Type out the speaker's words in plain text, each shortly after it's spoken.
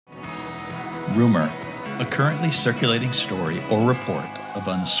Rumor, a currently circulating story or report of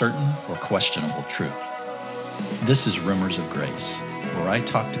uncertain or questionable truth. This is Rumors of Grace, where I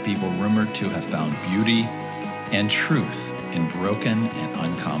talk to people rumored to have found beauty and truth in broken and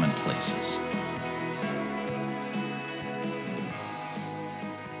uncommon places.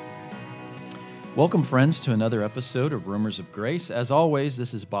 Welcome, friends, to another episode of Rumors of Grace. As always,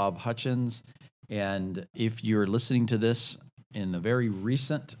 this is Bob Hutchins, and if you're listening to this in the very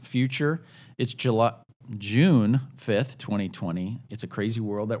recent future, it's June 5th, 2020. It's a crazy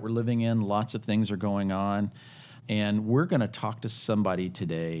world that we're living in. Lots of things are going on, and we're going to talk to somebody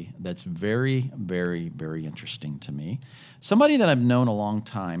today that's very, very, very interesting to me. Somebody that I've known a long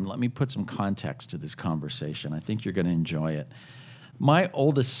time. Let me put some context to this conversation. I think you're going to enjoy it. My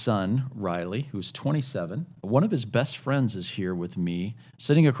oldest son, Riley, who's 27, one of his best friends is here with me,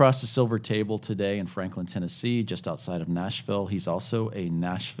 sitting across the silver table today in Franklin, Tennessee, just outside of Nashville. He's also a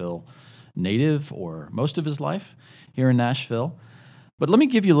Nashville native, or most of his life here in Nashville. But let me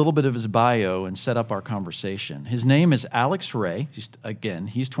give you a little bit of his bio and set up our conversation. His name is Alex Rhea.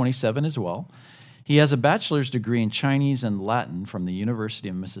 He's 27 as well. He has a bachelor's degree in Chinese and Latin from the University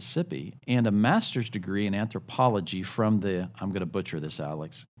of Mississippi and a master's degree in anthropology from the, I'm going to butcher this,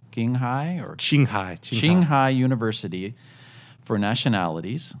 Alex, Qinghai University for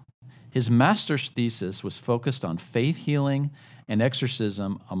Nationalities. His master's thesis was focused on faith healing and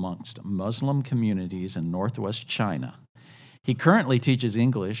exorcism amongst Muslim communities in northwest China. He currently teaches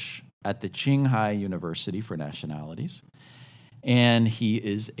English at the Qinghai University for Nationalities. And he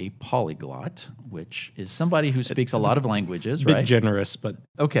is a polyglot, which is somebody who speaks a lot of languages, right? A bit generous, but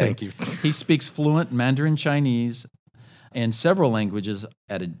okay. Thank you. He speaks fluent Mandarin Chinese and several languages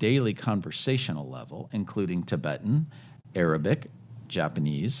at a daily conversational level, including Tibetan, Arabic,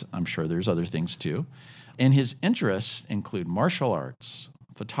 Japanese. I'm sure there's other things too. And his interests include martial arts,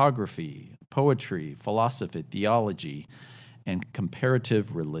 photography, poetry, philosophy, theology, and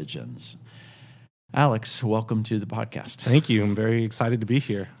comparative religions. Alex, welcome to the podcast. Thank you. I'm very excited to be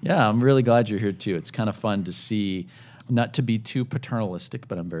here. Yeah, I'm really glad you're here too. It's kind of fun to see, not to be too paternalistic,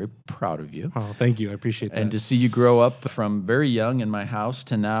 but I'm very proud of you. Oh, thank you. I appreciate that. And to see you grow up from very young in my house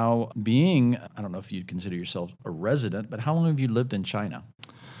to now being, I don't know if you'd consider yourself a resident, but how long have you lived in China?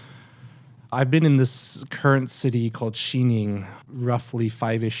 I've been in this current city called Xining roughly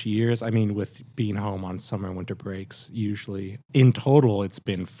 5-ish years. I mean, with being home on summer and winter breaks, usually. In total, it's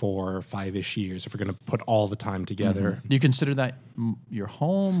been 4 or 5-ish years if we're going to put all the time together. Mm-hmm. Do you consider that your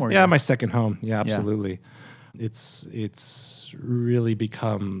home? Or yeah, my second home. Yeah, absolutely. Yeah. It's really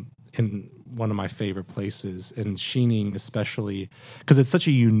become in one of my favorite places, and Xining especially, because it's such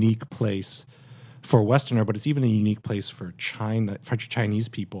a unique place for a Westerner, but it's even a unique place for Chinese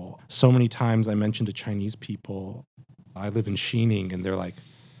people. So many times I mention to Chinese people, I live in Xining, and they're like,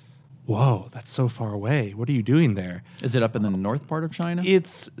 whoa, that's so far away. What are you doing there? Is it up in the north part of China?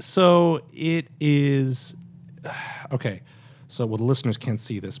 It is, okay, so the listeners can't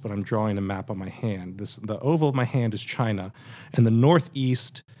see this, but I'm drawing a map on my hand. The oval of my hand is China, and the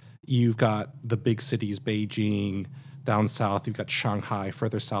northeast, you've got the big cities, Beijing. Down south, you've got Shanghai.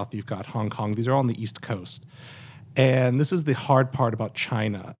 Further south, you've got Hong Kong. These are all on the East Coast. And this is the hard part about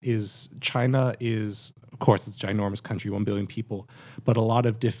China, of course, it's a ginormous country, 1 billion people, but a lot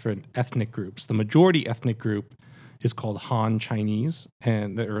of different ethnic groups. The majority ethnic group is called Han Chinese,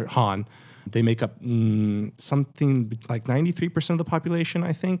 or Han. They make up something like 93% of the population,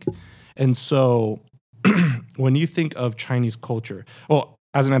 I think. And so when you think of Chinese culture, well,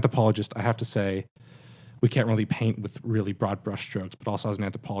 as an anthropologist, I have to say, we can't really paint with really broad brushstrokes, but also as an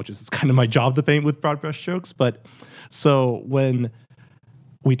anthropologist, it's kind of my job to paint with broad brushstrokes. But so when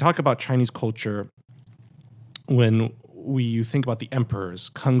we talk about Chinese culture, when you think about the emperors,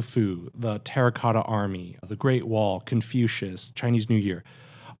 Kung Fu, the Terracotta Army, the Great Wall, Confucius, Chinese New Year,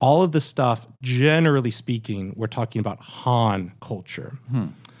 all of this stuff, generally speaking, we're talking about Han culture.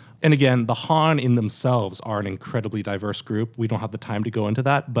 And again, the Han in themselves are an incredibly diverse group. We don't have the time to go into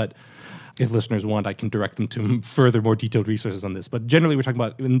that, but if listeners want, I can direct them to further, more detailed resources on this. But generally, we're talking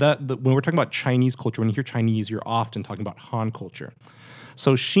about when we're talking about Chinese culture. When you hear Chinese, you're often talking about Han culture.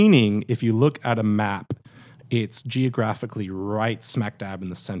 So Xining, if you look at a map, it's geographically right smack dab in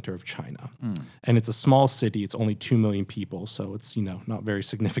the center of China, and it's a small city. It's only 2 million people, so it's not very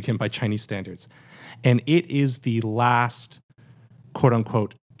significant by Chinese standards, and it is the last quote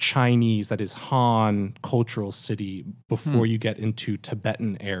unquote Chinese, that is Han cultural city before you get into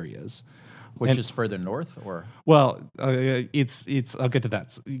Tibetan areas. Which is further north, or? Well, it's. I'll get to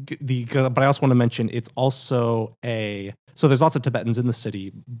that. But I also want to mention it's also so there's lots of Tibetans in the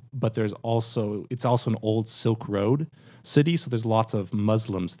city, but it's also an old Silk Road city. So there's lots of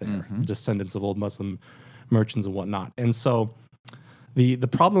Muslims there, descendants of old Muslim merchants and whatnot. And so the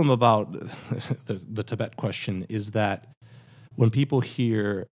problem about the Tibet question is that when people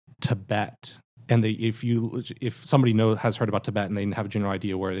hear Tibet, and if somebody has heard about Tibet and they have a general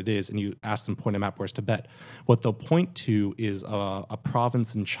idea where it is, and you ask them, point a map, where's Tibet? What they'll point to is a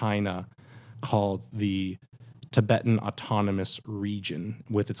province in China called the Tibetan Autonomous Region,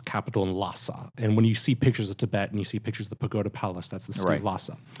 with its capital in Lhasa. And when you see pictures of Tibet and you see pictures of the Pagoda Palace, that's the city of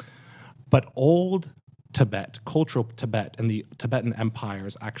Lhasa. But old Tibet, cultural Tibet, and the Tibetan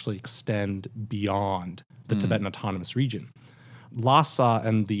empires actually extend beyond the Tibetan Autonomous Region. Lhasa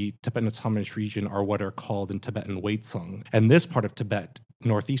and the Tibetan Autonomous Region are what are called in Tibetan Weitsung. And this part of Tibet,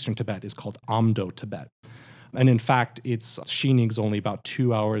 northeastern Tibet, is called Amdo Tibet. And in fact, Xining is only about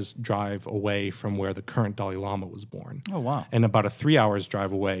 2 hours drive away from where the current Dalai Lama was born. Oh, wow. And about a 3 hours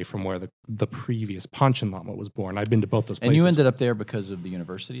drive away from where the previous Panchen Lama was born. I've been to both those places. And you ended up there because of the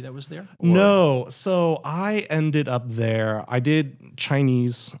university that was there? Or? No. So I ended up there. I did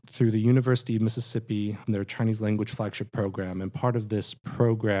Chinese through the University of Mississippi, their Chinese language flagship program. And part of this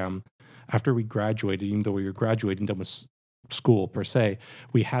program, after we graduated, even though we were graduating done with school per se,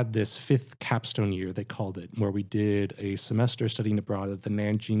 we had this 5th capstone year, they called it, where we did a semester studying abroad at the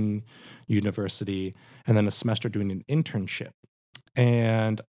Nanjing University and then a semester doing an internship.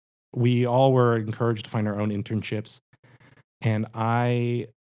 And we all were encouraged to find our own internships. And a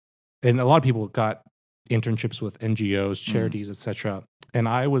lot of people got internships with NGOs, charities, etc. And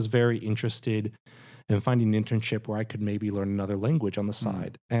I was very interested in finding an internship where I could maybe learn another language on the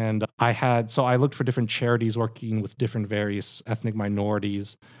side. And I looked for different charities working with different various ethnic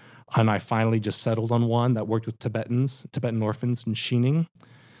minorities. And I finally just settled on one that worked with Tibetan orphans in Xining.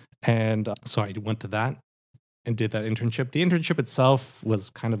 And so I went to that and did that internship. The internship itself was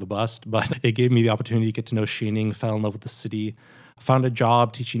kind of a bust, but it gave me the opportunity to get to know Xining, fell in love with the city. Found a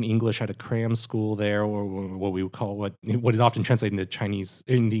job teaching English at a cram school there, or what we would call what is often translated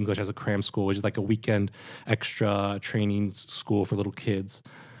into English as a cram school, which is like a weekend extra training school for little kids.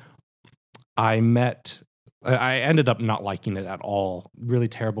 I ended up not liking it at all. Really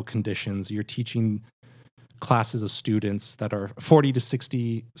terrible conditions. You're teaching classes of students that are 40 to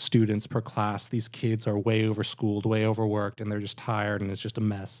 60 students per class. These kids are way overschooled, way overworked, and they're just tired, and it's just a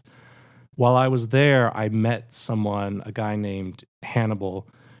mess. While I was there, I met a guy named Hannibal,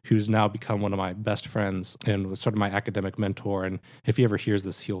 who's now become one of my best friends and was sort of my academic mentor. And if he ever hears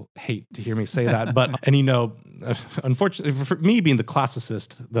this, he'll hate to hear me say that. But, unfortunately, for me being the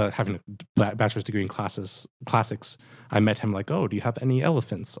classicist, having a bachelor's degree in classics, I met him like, oh, do you have any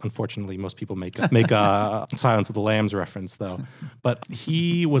elephants? Unfortunately, most people make a Silence of the Lambs reference, though. But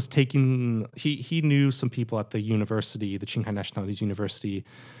he knew some people at the university, the Qinghai Nationalities University,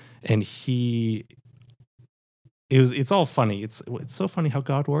 and it's all funny. It's so funny how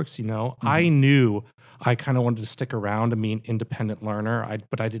God works, I knew I kind of wanted to stick around and be an independent learner,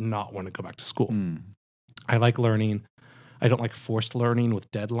 but I did not want to go back to school. I like learning. I don't like forced learning with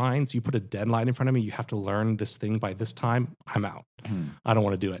deadlines. You put a deadline in front of me, you have to learn this thing by this time, I'm out. I don't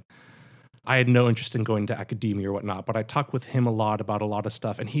want to do it. I had no interest in going to academia or whatnot, but I talked with him a lot about a lot of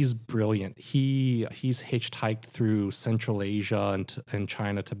stuff, and he's brilliant. He's hitchhiked through Central Asia and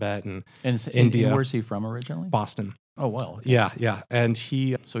China, Tibet, and India. And where's he from originally? Boston. Oh, well. Okay. Yeah. And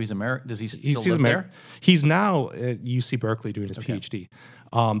so he's American. Does he still live there? He's now at UC Berkeley doing his PhD.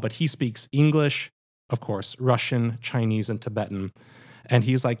 But he speaks English, of course, Russian, Chinese, and Tibetan. And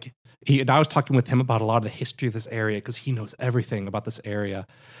he's like, and I was talking with him about a lot of the history of this area because he knows everything about this area.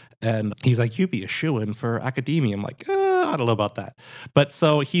 And he's like, you'd be a shoo-in for academia. I'm like, I don't know about that. But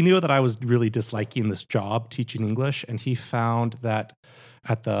so he knew that I was really disliking this job teaching English. And he found that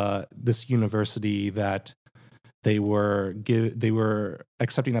at this university that they were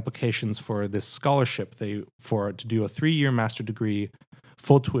accepting applications for this scholarship to do a 3-year master degree,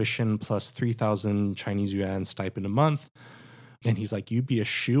 full tuition plus 3,000 Chinese yuan stipend a month. And he's like, you'd be a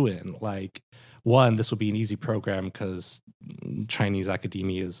shoo-in. Like, one, this will be an easy program because Chinese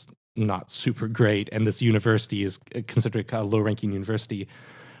academia is not super great, and this university is considered a low-ranking university.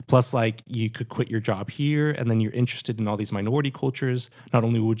 Plus, like, you could quit your job here, and then you're interested in all these minority cultures. Not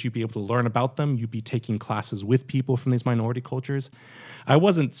only would you be able to learn about them, you'd be taking classes with people from these minority cultures. I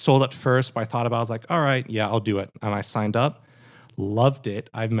wasn't sold at first, but I thought about it. I was like, all right, yeah, I'll do it. And I signed up. Loved it.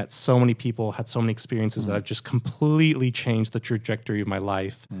 I've met so many people, had so many experiences that have just completely changed the trajectory of my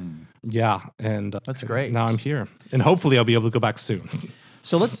life. Yeah, and that's great. Now I'm here, and hopefully I'll be able to go back soon.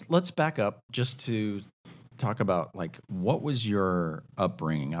 So let's back up just to talk about like what was your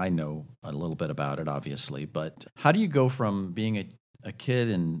upbringing? I know a little bit about it, obviously, but how do you go from being a kid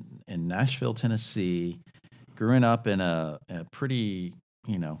in Nashville, Tennessee, growing up in a pretty,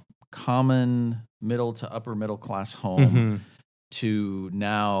 common middle to upper middle class home Mm-hmm. to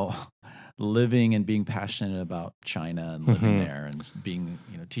now living and being passionate about China and living Mm-hmm. there and being,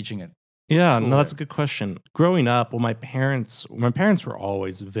 teaching at Yeah, school no, that's there? a good question. Growing up, well, my parents were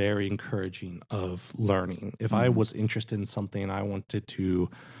always very encouraging of learning. If I Mm-hmm. was interested in something and I wanted to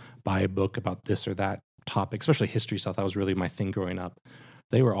buy a book about this or that topic, especially history stuff, that was really my thing growing up.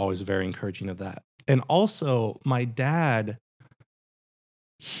 They were always very encouraging of that. And also, my dad,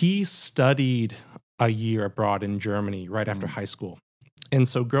 he studied a year abroad in Germany right after Mm. high school. And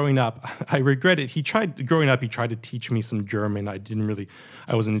so growing up, I regret it. Growing up, he tried to teach me some German. I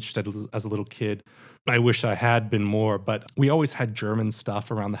wasn't interested as a little kid. I wish I had been more, but we always had German stuff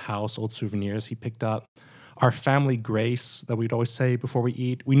around the house, old souvenirs he picked up. Our family grace that we'd always say before we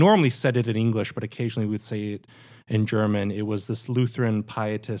eat. We normally said it in English, but occasionally we'd say it in German. It was this Lutheran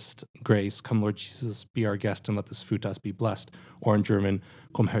pietist grace, come Lord Jesus, be our guest and let this food to us be blessed. Or in German,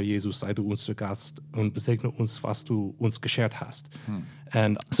 komm Herr Jesus, sei du uns zu Gast und besegne uns, was du uns beschert hast. Hmm.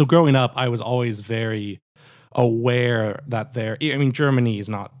 And so growing up, I was always very aware that Germany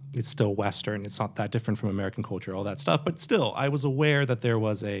it's still Western. It's not that different from American culture, all that stuff. But still, I was aware that there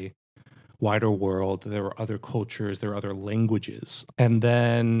was a wider world, there were other cultures, there were other languages. And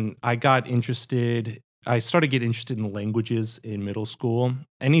then I started getting interested in languages in middle school.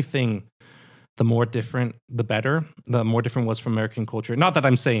 Anything the more different, the better. The more different was from American culture. Not that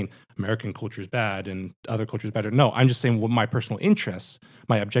I'm saying American culture is bad and other culture is better. No, I'm just saying what my personal interests,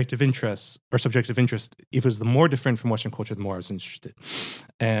 my objective interests or subjective interest, if it was the more different from Western culture, the more I was interested.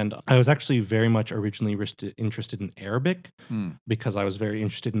 And I was actually very much originally interested in Arabic Hmm. because I was very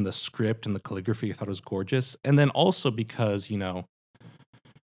interested in the script and the calligraphy. I thought it was gorgeous. And then also because,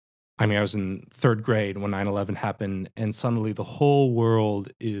 I was in third grade when 9/11 happened, and suddenly the whole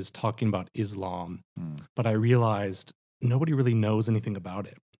world is talking about Islam. Hmm. But I realized nobody really knows anything about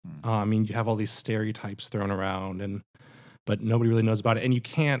it. Hmm. You have all these stereotypes thrown around, but nobody really knows about it. And you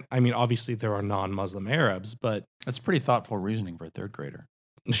can't, obviously there are non-Muslim Arabs, but That's pretty thoughtful reasoning for a third grader.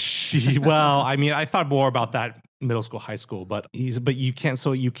 I thought more about that middle school, high school, but you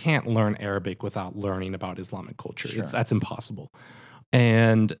can't learn Arabic without learning about Islamic culture. Sure. That's impossible.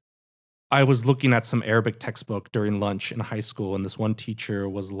 And I was looking at some Arabic textbook during lunch in high school, and this one teacher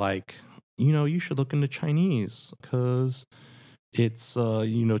was like, you should look into Chinese because it's,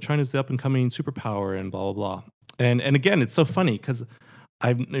 China's the up and coming superpower and blah, blah, blah. And again, it's so funny because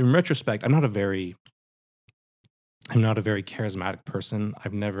in retrospect, I'm not a very charismatic person.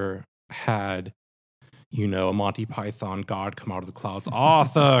 I've never had, a Monty Python God come out of the clouds,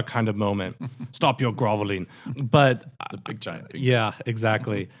 Arthur kind of moment. Stop your groveling. But The big giant. yeah,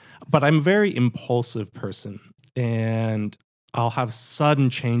 exactly. But I'm a very impulsive person, and I'll have sudden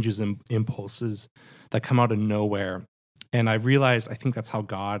changes in impulses that come out of nowhere. And I realize I think that's how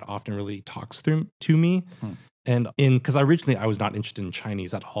God often really talks to me. Hmm. And because originally I was not interested in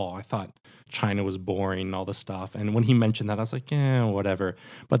Chinese at all. I thought China was boring and all this stuff. And when he mentioned that, I was like, yeah, whatever.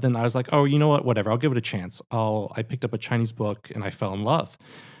 But then I was like, oh, you know what? Whatever. I'll give it a chance. I picked up a Chinese book and I fell in love.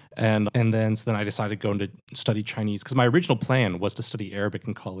 And then I decided to go into study Chinese because my original plan was to study Arabic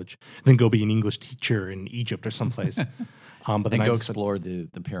in college, then go be an English teacher in Egypt or someplace. But then And I go decided, explore the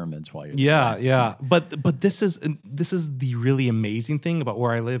pyramids while you're yeah, there. yeah. But this is the really amazing thing about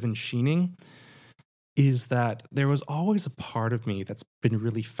where I live in Xining is that there was always a part of me that's been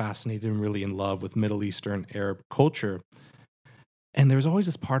really fascinated and really in love with Middle Eastern Arab culture. And there was always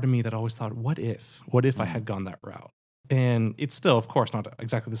this part of me that always thought, what if I had gone that route? And it's still, of course, not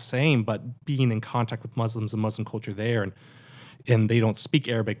exactly the same, but being in contact with Muslims and Muslim culture there, and they don't speak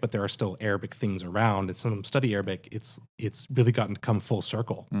Arabic, but there are still Arabic things around, and some of them study Arabic, it's really gotten to come full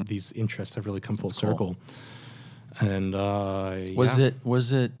circle. These interests have really come full That's cool. circle. And Was yeah.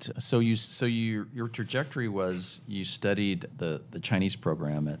 it so your trajectory was you studied the Chinese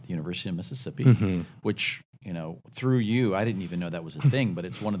program at the University of Mississippi, Mhm. which through you I didn't even know that was a thing, but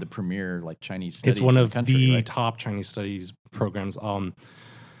it's one of the premier like Chinese studies It's one in of the country, the right? top Chinese studies programs.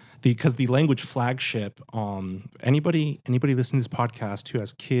 Because the language flagship, anybody listening to this podcast who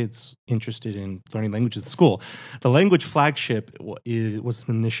has kids interested in learning languages at school, the language flagship was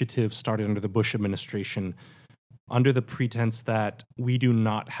an initiative started under the Bush administration, under the pretense that we do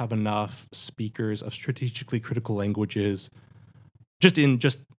not have enough speakers of strategically critical languages, just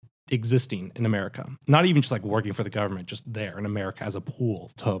existing in America, not even just like working for the government, just there in America as a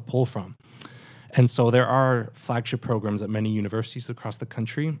pool to pull from. And so there are flagship programs at many universities across the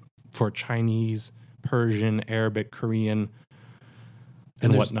country for Chinese, Persian, Arabic, Korean,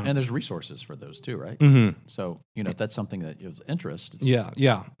 and whatnot. And there's resources for those too, right? So, if that's something that is interest, it's Yeah.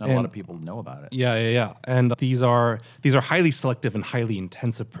 not a lot of people know about it. Yeah. And these are highly selective and highly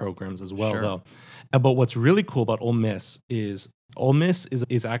intensive programs as well, Sure. though. But what's really cool about Ole Miss is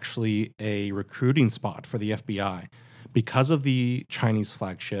actually a recruiting spot for the FBI because of the Chinese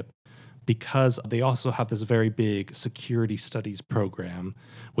flagship, because they also have this very big security studies program,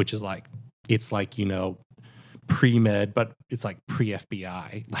 which is pre-med, but it's like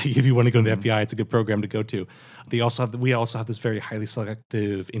pre-FBI. Like if you want to go to the FBI, it's a good program to go to. We also have this very highly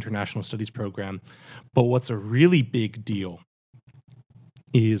selective international studies program. But what's a really big deal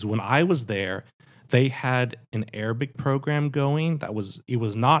is when I was there, they had an Arabic program going it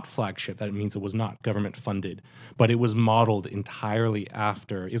was not flagship. That means it was not government funded, but it was modeled entirely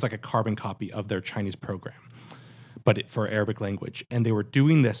after, it was like a carbon copy of their Chinese program, but for Arabic language. And they were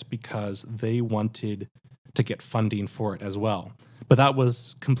doing this because they wanted to get funding for it as well. But that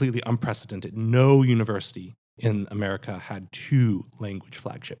was completely unprecedented. No university in America had 2 language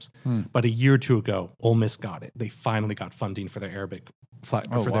flagships. But a year or 2 ago, Ole Miss got it. They finally got funding for their Arabic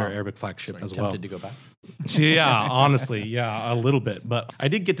their Arabic flagship as well. Tempted to go back? Yeah, honestly, yeah, a little bit. But I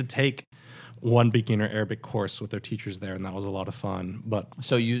did get to take one beginner Arabic course with their teachers there, and that was a lot of fun. But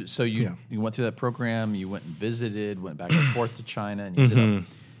So you went through that program, you went and visited, went back and forth to China, and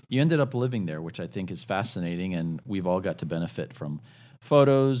you ended up living there, which I think is fascinating, and we've all got to benefit from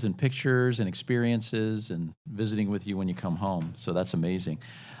photos and pictures and experiences and visiting with you when you come home. So that's amazing.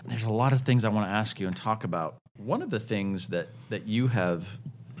 There's a lot of things I want to ask you and talk about. One of the things that you have,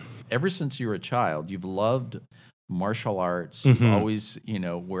 ever since you were a child, you've loved martial arts. You've always,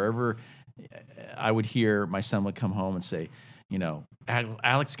 wherever I would hear, my son would come home and say,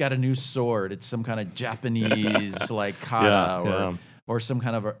 Alex got a new sword. It's some kind of Japanese like kata or some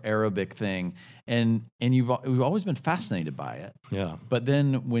kind of Arabic thing. And you've always been fascinated by it. yeah. But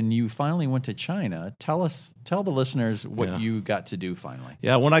then when you finally went to China, tell the listeners what you got to do finally.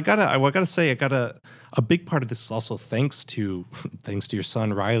 Yeah, I gotta say, a big part of this is also thanks to your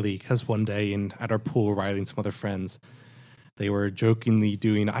son Riley, because one day at our pool, Riley and some other friends, they were jokingly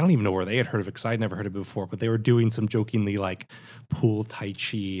doing, I don't even know where they had heard of it because I'd never heard of it before, but they were doing some jokingly like pool Tai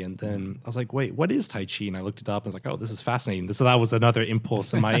Chi. And then I was like, wait, what is Tai Chi? And I looked it up and I was like, oh, this is fascinating. So that was another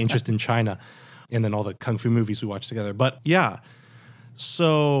impulse in my interest in China. And then all the Kung Fu movies we watched together. But yeah,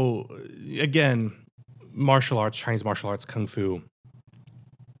 so again, martial arts, Chinese martial arts, Kung Fu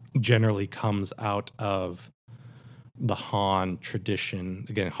generally comes out of the Han tradition.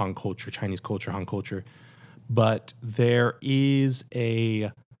 Again, Han culture, Chinese culture, Han culture. But there is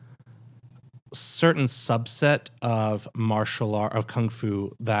a certain subset of of Kung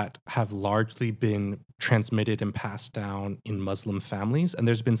Fu that have largely been transmitted and passed down in Muslim families. And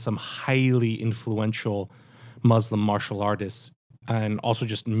there's been some highly influential Muslim martial artists and also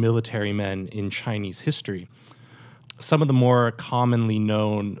just military men in Chinese history. Some of the more commonly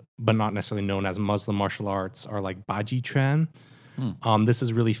known, but not necessarily known as Muslim martial arts, are like Baji Chuan. This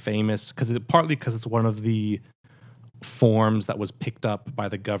is really famous partly because it's one of the forms that was picked up by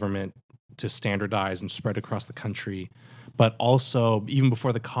the government to standardize and spread across the country. But also, even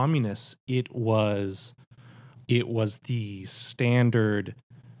before the communists, it was the standard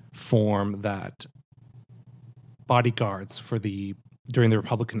form that bodyguards during the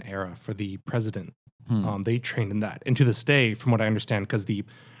Republican era for the president, they trained in that. And to this day, from what I understand, because the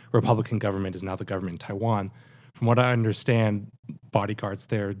Republican government is now the government in Taiwan, from what I understand, bodyguards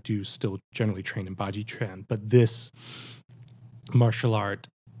there do still generally train in Baji Chuan. But this martial art,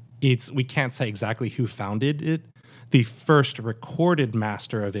 we can't say exactly who founded it. The first recorded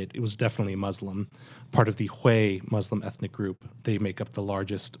master of it was definitely a Muslim, part of the Hui Muslim ethnic group. They make up the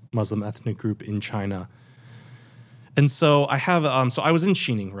largest Muslim ethnic group in China. And so I have, so I was in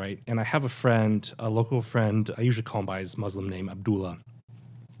Xining, right? And I have a local friend, I usually call him by his Muslim name, Abdullah.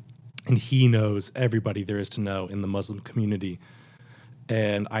 And he knows everybody there is to know in the Muslim community.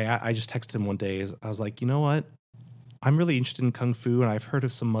 And I just texted him one day. I was like, you know what? I'm really interested in Kung Fu, and I've heard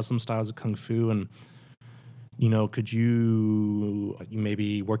of some Muslim styles of Kung Fu. And, could you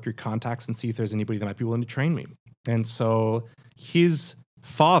maybe work your contacts and see if there's anybody that might be willing to train me? And so his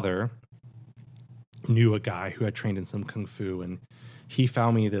father knew a guy who had trained in some Kung Fu, and he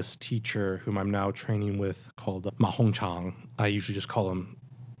found me this teacher whom I'm now training with called Ma Hongchang. I usually just call him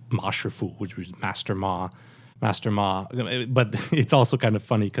Ma Shifu, which was Master Ma, Master Ma. But it's also kind of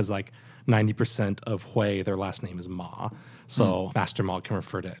funny because like 90% of Hui, their last name is Ma. So Master Ma can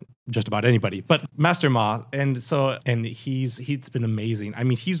refer to just about anybody. But Master Ma, and he's been amazing. I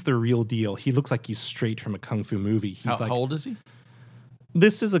mean, he's the real deal. He looks like he's straight from a kung fu movie. He's How old is he?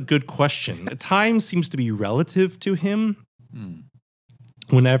 This is a good question. Time seems to be relative to him.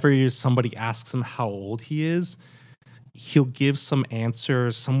 Whenever somebody asks him how old he is, he'll give some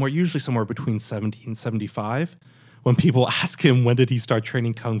answer usually somewhere between 70 and 75. When people ask him when did he start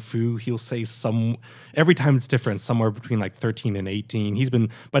training kung fu, he'll say every time it's different, somewhere between like 13 and 18.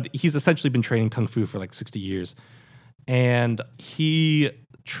 But he's essentially been training kung fu for like 60 years. And he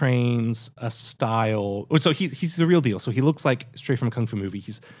trains a style. So he's the real deal. So he looks like straight from a kung fu movie.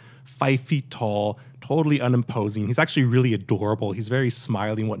 He's 5 feet tall, totally unimposing. He's actually really adorable. He's very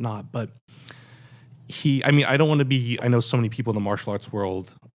smiley and whatnot. But I know so many people in the martial arts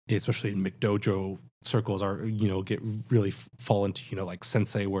world, especially in McDojo circles, get really fall into, like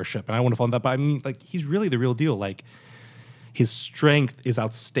sensei worship. And I want to follow that. But I mean, like, he's really the real deal. Like, his strength is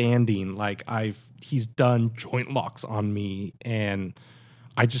outstanding. Like, he's done joint locks on me and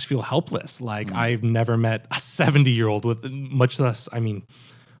I just feel helpless. Like, I've never met a 70-year-old with much less, I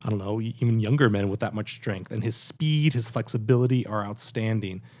don't know, even younger men with that much strength. And his speed, his flexibility are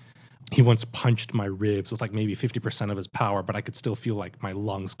outstanding. He once punched my ribs with like maybe 50% of his power, but I could still feel like my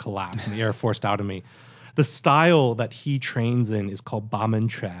lungs collapse and the air forced out of me. The style that he trains in is called Bamen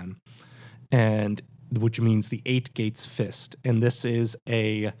Chuan, and which means the 8 gates fist. And this is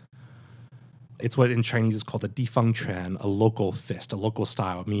it's what in Chinese is called a Difeng Chuan, a local fist, a local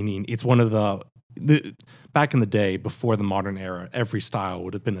style, meaning it's one of the back in the day, before the modern era, every style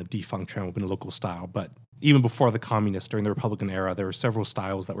would have been a Difeng Chuan, would have been a local style. But even before the communists, during the Republican era, there were several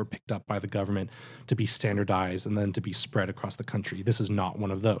styles that were picked up by the government to be standardized and then to be spread across the country. This is not one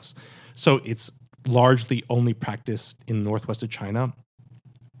of those. So it's largely only practiced in northwest of China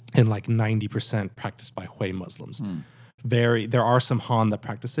and like 90% practiced by Hui Muslims. There are some Han that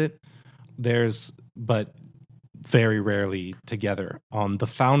practice it. But very rarely together. The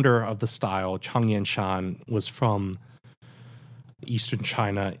founder of the style, Chang Yanshan, was from Eastern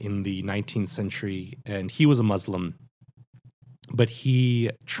China in the 19th century, and he was a Muslim, but he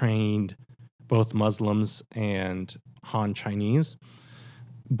trained both Muslims and Han Chinese.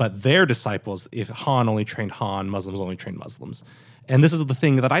 But their disciples, if Han only trained Han, Muslims only trained Muslims. And this is the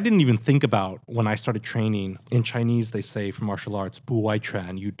thing that I didn't even think about when I started training. In Chinese, they say for martial arts, Bu Wai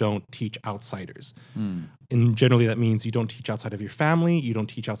Chuan, you don't teach outsiders. And generally that means you don't teach outside of your family, you don't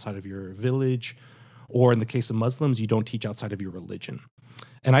teach outside of your village, or in the case of Muslims, you don't teach outside of your religion.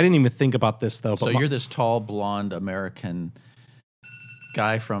 And I didn't even think about this, though. So you're this tall, blonde American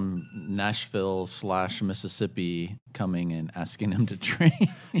guy from Nashville / Mississippi coming and asking him to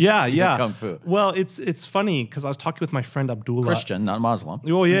train yeah kung fu. Well, it's funny because I was talking with my friend Abdullah. Christian, not Muslim.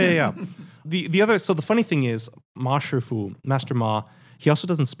 Oh, yeah. So the funny thing is, Ma Shifu, Master Ma, he also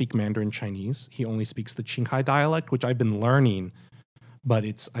doesn't speak Mandarin Chinese. He only speaks the Qinghai dialect, which I've been learning, but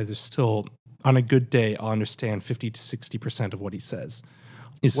there's still, on a good day, I'll understand 50 to 60% of what he says.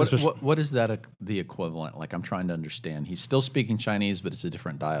 What is that the equivalent? Like, I'm trying to understand. He's still speaking Chinese, but it's a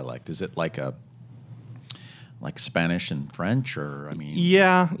different dialect. Is it like Spanish and French, or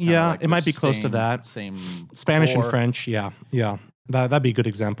Yeah. Like it might be close to that. Same Spanish and French. Yeah. That'd be a good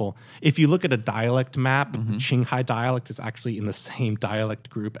example. If you look at a dialect map, Qinghai dialect is actually in the same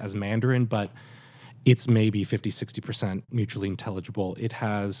dialect group as Mandarin, but it's maybe 50, 60% mutually intelligible. It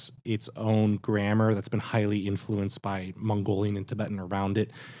has its own grammar that's been highly influenced by Mongolian and Tibetan around it.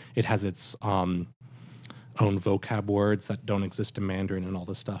 It has its own vocab words that don't exist in Mandarin and all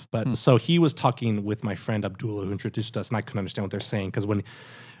this stuff. But so he was talking with my friend Abdullah, who introduced us, and I couldn't understand what they're saying because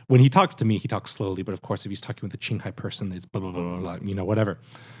when he talks to me, he talks slowly. But of course, if he's talking with a Qinghai person, it's blah, blah, blah, blah, blah, whatever.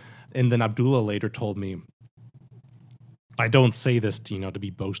 And then Abdullah later told me, I don't say this to be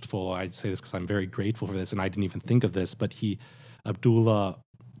boastful. I say this because I'm very grateful for this, and I didn't even think of this. But Abdullah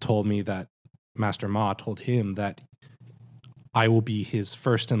told me that Master Ma told him that I will be his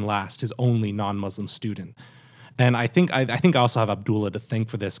first and last, his only non-Muslim student. And I think I also have Abdullah to thank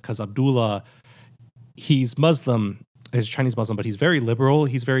for this because Abdullah, he's Muslim, he's Chinese Muslim, but he's very liberal.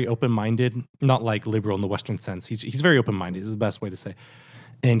 He's very open-minded, not like liberal in the Western sense. He's very open-minded. Is the best way to say.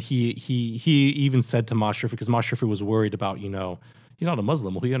 And he even said to Ma Shifu, because Ma Shifu was worried about, he's not a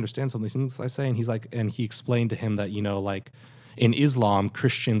Muslim. Will he understand some of these things I say? And he explained to him that, like in Islam,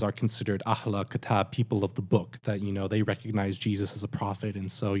 Christians are considered Ahl Kitab, people of the book, that, they recognize Jesus as a prophet.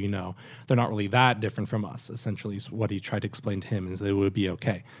 And so, they're not really that different from us, essentially, is what he tried to explain to him, is that it would be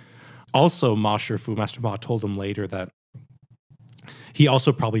okay. Also, Ma Shifu, Master Ma, told him later that He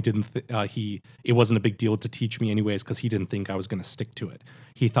also probably didn't. It wasn't a big deal to teach me anyways because he didn't think I was going to stick to it.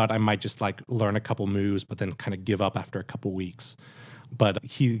 He thought I might just like learn a couple moves, but then kind of give up after a couple weeks. But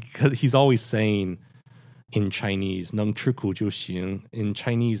he's always saying in Chinese, 能吃苦就行. In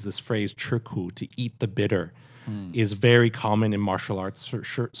Chinese, this phrase 吃苦, to eat the bitter, is very common in martial arts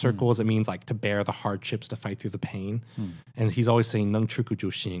circles. It means like to bear the hardships, to fight through the pain. And he's always saying 能吃苦就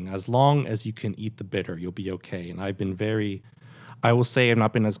行. As long as you can eat the bitter, you'll be okay. And I will say I've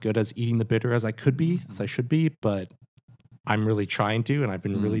not been as good as eating the bitter as I could be, as I should be, but I'm really trying to, and I've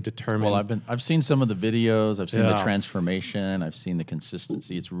been really determined. Well, I've seen some of the videos. I've seen the transformation. I've seen the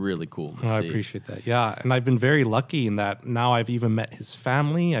consistency. It's really cool to see. I appreciate that. Yeah, and I've been very lucky in that now I've even met his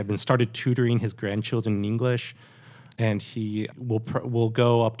family. I've been started tutoring his grandchildren in English, and he will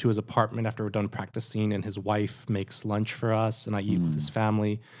go up to his apartment after we're done practicing, and his wife makes lunch for us, and I eat with his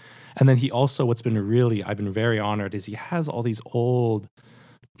family. And then he also, I've been very honored, is he has all these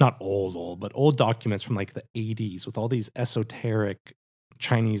not old, but old documents from like the 80s with all these esoteric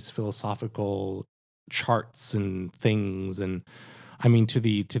Chinese philosophical charts and things. And I mean, to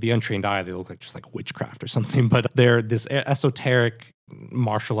the untrained eye, they look like just like witchcraft or something, but they're this esoteric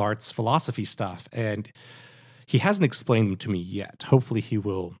martial arts philosophy stuff. And he hasn't explained them to me yet. Hopefully he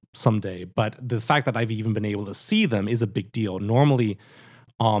will someday. But the fact that I've even been able to see them is a big deal. Normally,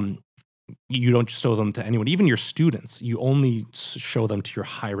 you don't show them to anyone, even your students. You only show them to your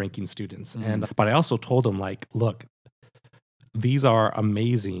high-ranking students. But I also told them, like, look, these are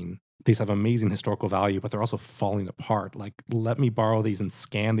amazing. These have amazing historical value, but they're also falling apart. Like, let me borrow these and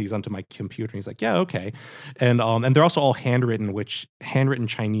scan these onto my computer. And he's like, yeah, okay. And they're also all handwritten, which handwritten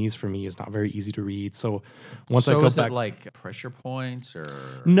Chinese for me is not very easy to read. So once I go is back, it like pressure points or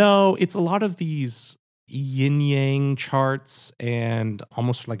no, it's a lot of these yin yang charts and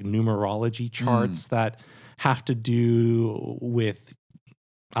almost like numerology charts that have to do with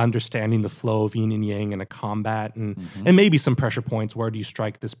understanding the flow of yin and yang in a combat and maybe some pressure points. Where do you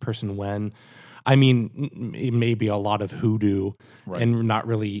strike this person when? I mean, it may be a lot of hoodoo and not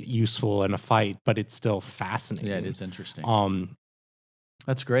really useful in a fight, but it's still fascinating. Yeah, it is interesting.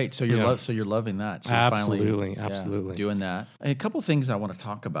 That's great. So you're loving that. So absolutely, finally, doing that. And a couple things I want to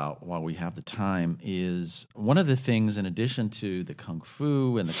talk about while we have the time is one of the things, in addition to the kung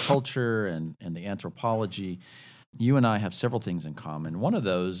fu and the culture and the anthropology, you and I have several things in common. One of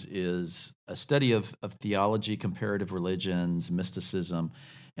those is a study of theology, comparative religions, mysticism.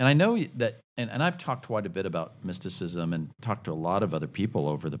 And I know that, and I've talked quite a bit about mysticism and talked to a lot of other people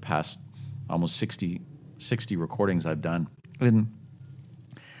over the past almost 60 recordings I've done. And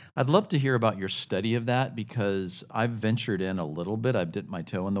I'd love to hear about your study of that because I've ventured in a little bit. I've dipped my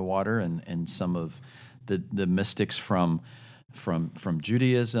toe in the water and some of the mystics from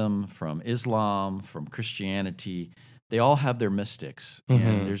Judaism, from Islam, from Christianity. They all have their mystics,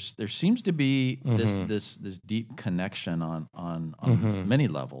 and there seems to be this deep connection on many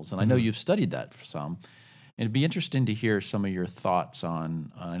levels. And I know you've studied that for some. And it'd be interesting to hear some of your thoughts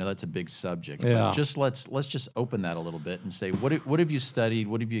on. I know that's a big subject, but just let's just open that a little bit and say what have you studied?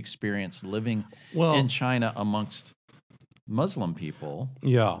 What have you experienced living in China amongst Muslim people?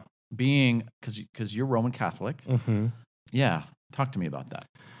 Yeah, being because you're Roman Catholic. Yeah, talk to me about that.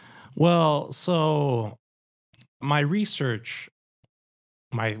 Well, so my research.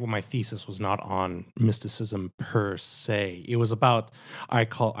 My thesis was not on mysticism per se. It was about I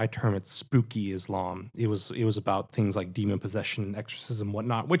term it spooky Islam. It was about things like demon possession, exorcism,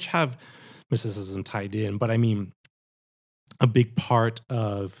 whatnot, which have mysticism tied in. But I mean, a big part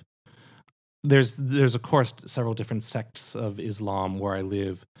of there's of course several different sects of Islam where I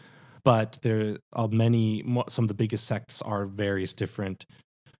live, but there are some of the biggest sects are various different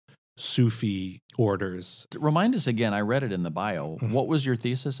Sufi orders. Remind us again, I read it in the bio. What was your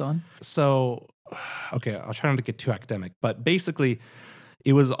thesis on? So, okay, I'll try not to get too academic, but basically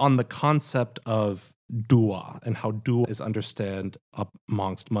it was on the concept of dua and how dua is understood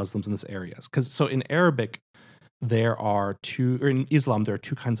amongst Muslims in this area. So in Arabic, in Islam, there are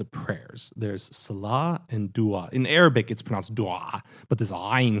two kinds of prayers. There's salah and dua. In Arabic, it's pronounced dua, but this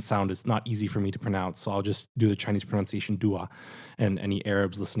ayn sound is not easy for me to pronounce, so I'll just do the Chinese pronunciation dua, and any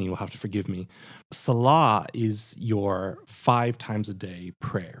Arabs listening will have to forgive me. Salah is your 5 times a day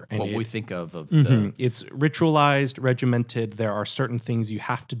prayer. And we think of it's ritualized, regimented. There are certain things you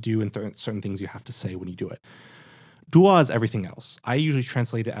have to do and certain things you have to say when you do it. Dua is everything else. I usually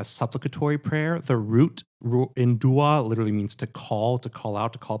translate it as supplicatory prayer. The root in dua literally means to call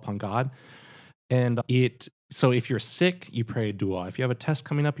out, to call upon God. And so if you're sick, you pray a dua. If you have a test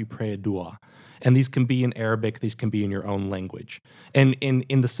coming up, you pray a dua. And these can be in Arabic, these can be in your own language. And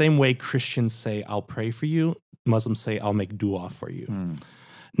in the same way Christians say, I'll pray for you, Muslims say, I'll make dua for you.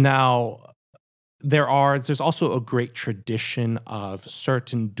 Now, there's also a great tradition of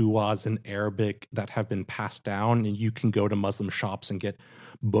certain duas in Arabic that have been passed down, and you can go to Muslim shops and get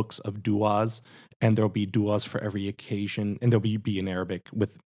books of duas, and there'll be duas for every occasion, and there'll be in Arabic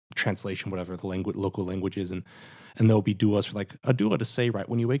with translation, whatever the local language is, and there'll be duas for like a dua to say right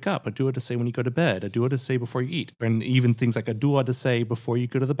when you wake up, a dua to say when you go to bed, a dua to say before you eat, and even things like a dua to say before you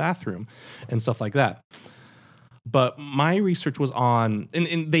go to the bathroom and stuff like that. But my research was on,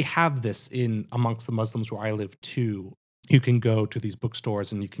 and they have this in amongst the Muslims where I live too. You can go to these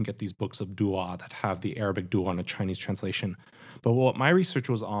bookstores and you can get these books of dua that have the Arabic dua and a Chinese translation. But what my research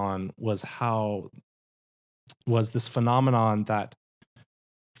was on was this phenomenon that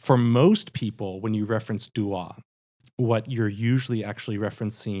for most people, when you reference dua, what you're usually actually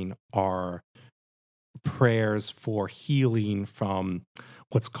referencing are prayers for healing from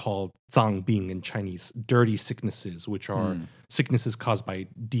what's called zangbing in Chinese, dirty sicknesses, which are sicknesses caused by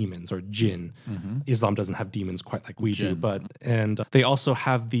demons or jinn. Islam doesn't have demons quite like we do, and they also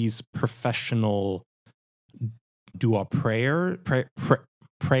have these professional dua praying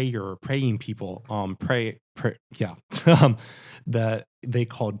people, that they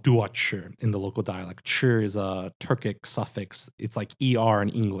call duaçı in the local dialect. Çı is a Turkic suffix. It's like er in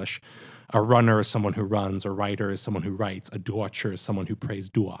English. A runner is someone who runs, a writer is someone who writes, a duaçı is someone who prays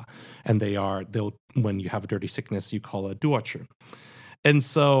dua. And when you have a dirty sickness, you call it duaçı. And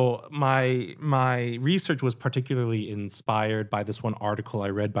so my research was particularly inspired by this one article I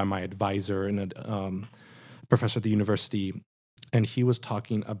read by my advisor and a professor at the university. And he was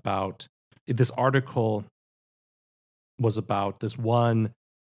talking about, this article was about this one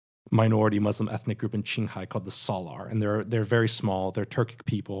minority Muslim ethnic group in Qinghai called the Salar, and they're very small. They're Turkic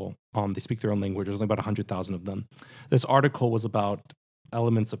people. They speak their own language. There's only about 100,000 of them. This article was about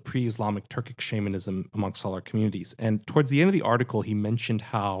elements of pre-Islamic Turkic shamanism amongst Salar communities. And towards the end of the article, he mentioned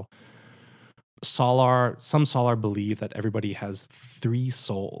how some Salar believe that everybody has 3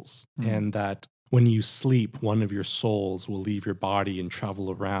 souls, and that when you sleep, one of your souls will leave your body and travel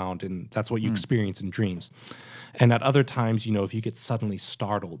around, and that's what you experience in dreams. And at other times, if you get suddenly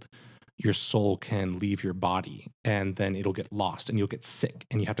startled, your soul can leave your body, and then it'll get lost, and you'll get sick,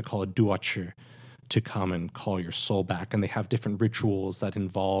 and you have to call a duaçı to come and call your soul back. And they have different rituals that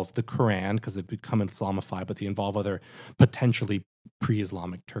involve the Quran, because they've become Islamified, but they involve other potentially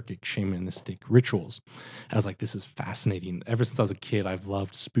pre-Islamic Turkic shamanistic rituals. I was like, this is fascinating. Ever since I was a kid, I've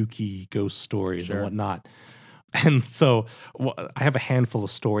loved spooky ghost stories and whatnot. And so I have a handful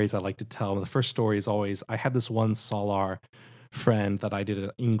of stories I like to tell. The first story is always, I had this one Salar friend that I did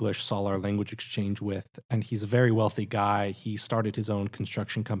an English Salar language exchange with, and he's a very wealthy guy. He started his own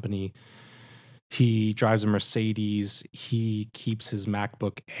construction company. He drives a Mercedes. He keeps his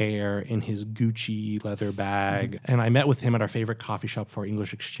MacBook Air in his Gucci leather bag. And I met with him at our favorite coffee shop for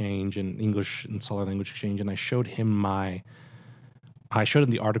English exchange and English and Salar language exchange, and I showed him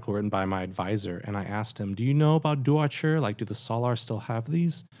the article written by my advisor, and I asked him, do you know about duaçı? Like, do the Salar still have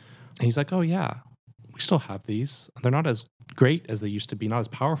these? And he's like, oh yeah, we still have these. They're not as great as they used to be, not as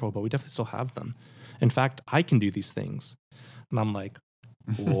powerful, but we definitely still have them. In fact, I can do these things. And I'm like,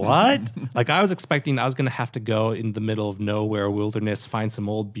 what? Like, I was expecting I was going to have to go in the middle of nowhere wilderness, find some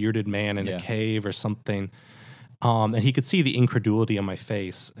old bearded man in a cave or something. And he could see the incredulity on my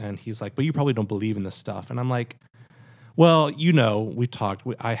face. And he's like, but you probably don't believe in this stuff. And I'm like, well, we talked.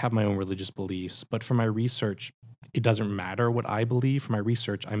 I have my own religious beliefs, but for my research, it doesn't matter what I believe. For my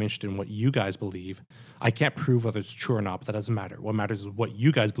research, I'm interested in what you guys believe. I can't prove whether it's true or not, but that doesn't matter. What matters is what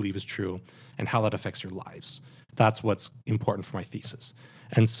you guys believe is true and how that affects your lives. That's what's important for my thesis.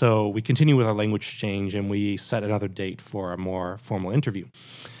 And so we continue with our language exchange, and we set another date for a more formal interview.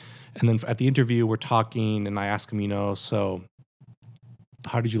 And then at the interview, we're talking, and I ask him, so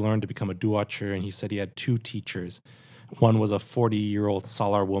how did you learn to become a duaçı? And he said he had 2 teachers. One was a 40-year-old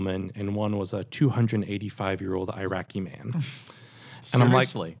Salar woman, and one was a 285-year-old Iraqi man. And I'm like,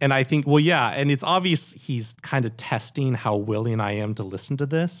 and I think, and it's obvious he's kind of testing how willing I am to listen to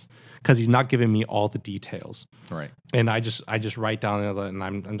this, because he's not giving me all the details. Right. And I just write down, and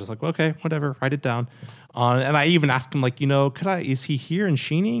I'm just like, okay, whatever, write it down. And I even asked him, like, is he here in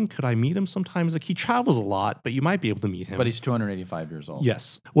Xining? Could I meet him sometimes? Like, he travels a lot, but you might be able to meet him. But he's 285 years old.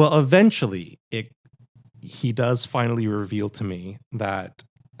 Yes. Well, eventually, he does finally reveal to me that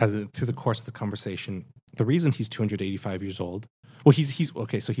through the course of the conversation, the reason he's 285 years old, well, he's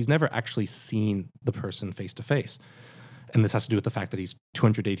okay, so he's never actually seen the person face to face. And this has to do with the fact that he's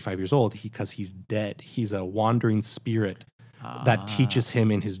 285 years old because he's dead. He's a wandering spirit that teaches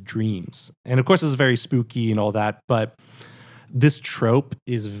him in his dreams. And of course, this is very spooky and all that, but This trope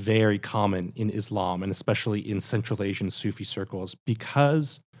is very common in Islam and especially in Central Asian Sufi circles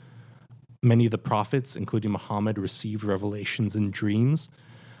because many of the prophets, including Muhammad, received revelations in dreams.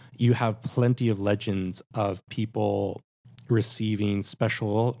 You have plenty of legends of people receiving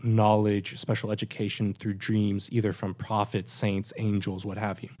special knowledge, special education through dreams, either from prophets, saints, angels, what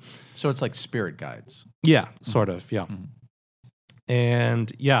have you. So it's like spirit guides. Yeah, sort of. Yeah.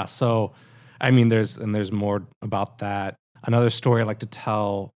 And yeah, so I mean, there's more about that. Another story I like to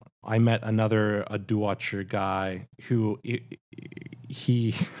tell. I met another Adu watcher guy who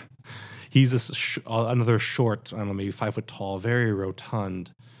he's another short, I don't know, maybe 5 foot tall, very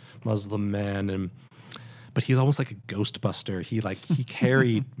rotund Muslim man, but he's almost like a ghostbuster. He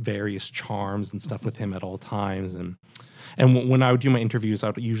carried various charms and stuff with him at all times, and when I would do my interviews, I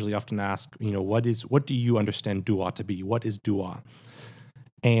would usually often ask, what do you understand dua to be? What is dua?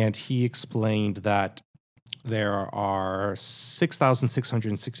 And he explained that there are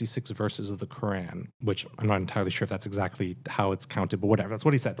 6,666 verses of the Quran, which I'm not entirely sure if that's exactly how it's counted, but whatever. That's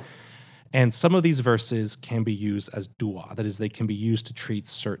what he said. And some of these verses can be used as dua. That is, they can be used to treat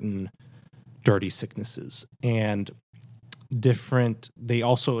certain dirty sicknesses. And they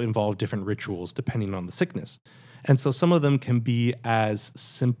also involve different rituals depending on the sickness. And so some of them can be as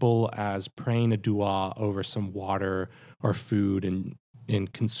simple as praying a dua over some water or food and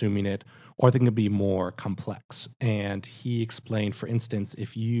consuming it, or they can be more complex. And he explained, for instance,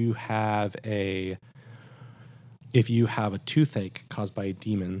 if you have a toothache caused by a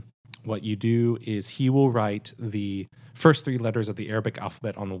demon, what you do is he will write the first 3 letters of the Arabic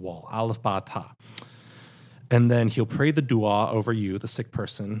alphabet on the wall, Alif Ba Ta. And then he'll pray the dua over you, the sick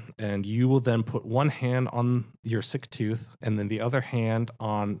person, and you will then put one hand on your sick tooth and then the other hand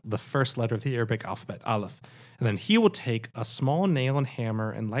on the first letter of the Arabic alphabet, Aleph. And then he will take a small nail and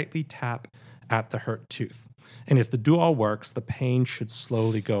hammer and lightly tap at the hurt tooth. And if the dua works, the pain should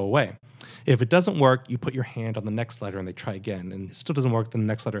slowly go away. If it doesn't work, you put your hand on the next letter and they try again, and it still doesn't work, then the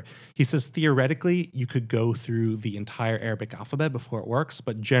next letter. He says theoretically, you could go through the entire Arabic alphabet before it works,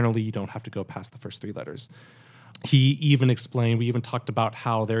 but generally you don't have to go past the first 3 letters. He even explained, we even talked about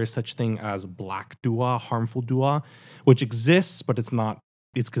how there is such thing as black dua, harmful dua, which exists, but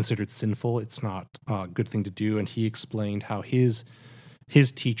it's considered sinful. It's not a good thing to do. And he explained how his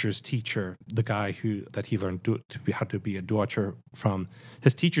teacher's teacher, the guy that he learned how to be a duacher from,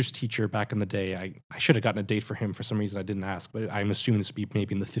 his teacher's teacher back in the day, I should have gotten a date for him for some reason I didn't ask, but I'm assuming this would be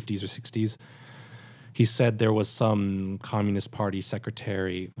maybe in the 50s or 60s. He said there was some Communist Party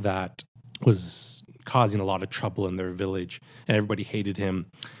secretary that was causing a lot of trouble in their village, and everybody hated him.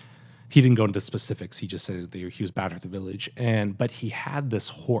 He didn't go into specifics. He just said he was bad at the village. But he had this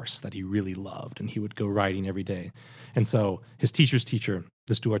horse that he really loved, and he would go riding every day. And so his teacher's teacher,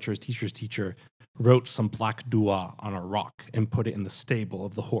 this duacher's teacher's teacher, wrote some black dua on a rock and put it in the stable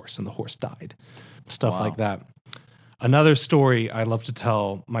of the horse, and the horse died. Stuff like that. Another story I love to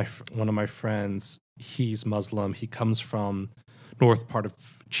tell, one of my friends, he's Muslim. He comes from north part of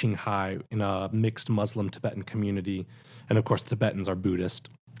Qinghai in a mixed Muslim-Tibetan community. And of course, the Tibetans are Buddhist.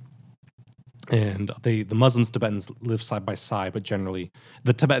 And the Muslims, Tibetans live side by side, but generally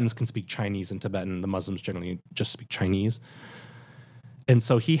the Tibetans can speak Chinese and Tibetan. The Muslims generally just speak Chinese. And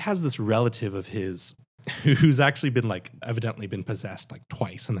so he has this relative of his who's actually been evidently been possessed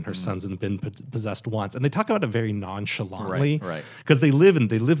twice, and then her son's been possessed once. And they talk about it very nonchalantly, right? Because they live in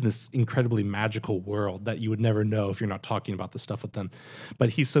this incredibly magical world that you would never know if you're not talking about this stuff with them.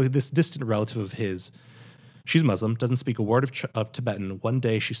 But this distant relative of his, she's Muslim, doesn't speak a word of Tibetan. One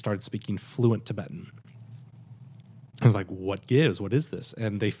day she started speaking fluent Tibetan. I was like, what gives? What is this?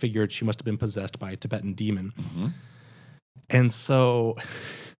 And they figured she must have been possessed by a Tibetan demon. And so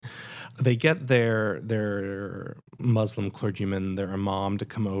they get their Muslim clergyman, their imam, to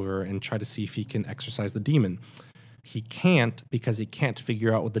come over and try to see if he can exorcise the demon. He can't, because he can't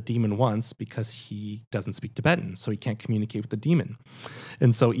figure out what the demon wants, because he doesn't speak Tibetan, so he can't communicate with the demon.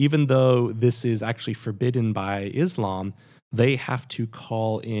 And so even though this is actually forbidden by Islam, they have to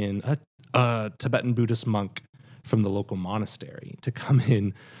call in a Tibetan Buddhist monk from the local monastery to come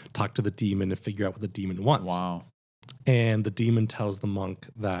in, talk to the demon, and figure out what the demon wants. Wow. And the demon tells the monk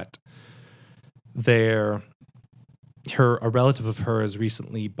that a relative of hers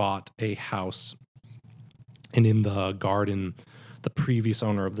recently bought a house, and in the garden, the previous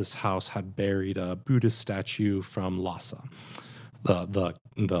owner of this house had buried a Buddhist statue from Lhasa,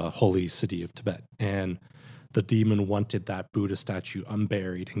 the holy city of Tibet. And the demon wanted that Buddha statue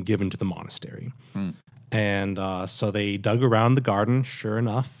unburied and given to the monastery. And so they dug around the garden, sure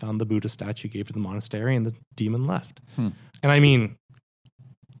enough, found the Buddha statue, gave it to the monastery, and the demon left. And I mean,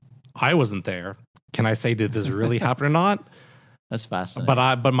 I wasn't there. Can I say, did this really happen or not? That's fascinating.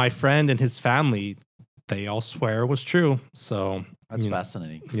 But my friend and his family, they all swear it was true. So That's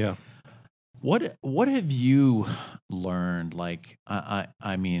fascinating. Yeah. What have you learned? Like,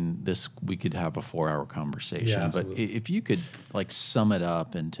 I mean, this we could have a 4-hour conversation, but if you could like sum it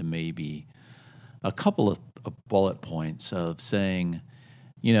up into maybe a couple of bullet points of saying,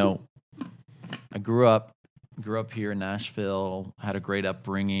 I grew up here in Nashville, had a great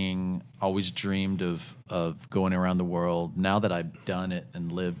upbringing, always dreamed of going around the world. Now that I've done it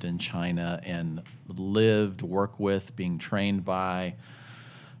and lived in China and work with, being trained by,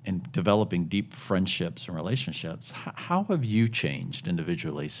 and developing deep friendships and relationships, how have you changed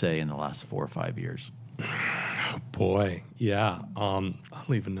individually, say, in the last 4 or 5 years? Oh boy, yeah. I don't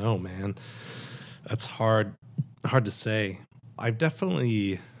even know, man. That's hard to say. I've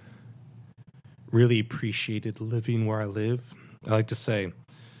definitely really appreciated living where I live. I like to say,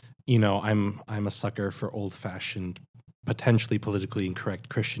 I'm a sucker for old-fashioned, potentially politically incorrect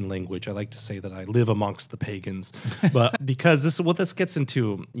Christian language. I like to say that I live amongst the pagans, but because this gets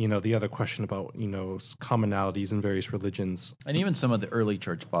into, the other question about, commonalities in various religions. And even some of the early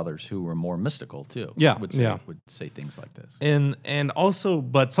church fathers who were more mystical too. Would say things like this. And also,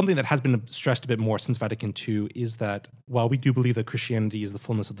 but something that has been stressed a bit more since Vatican II is that while we do believe that Christianity is the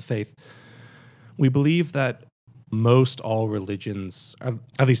fullness of the faith, we believe that most all religions,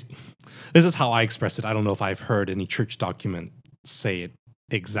 at least this is how I express it. I don't know if I've heard any church document say it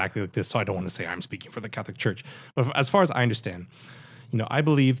exactly like this, so I don't want to say I'm speaking for the Catholic Church. But as far as I understand, I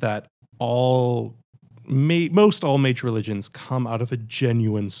believe that most all major religions come out of a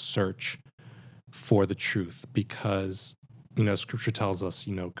genuine search for the truth, because Scripture tells us,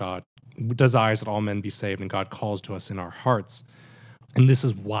 God desires that all men be saved, and God calls to us in our hearts. And this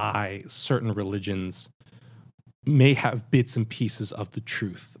is why certain religions may have bits and pieces of the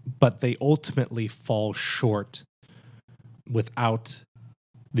truth, but they ultimately fall short without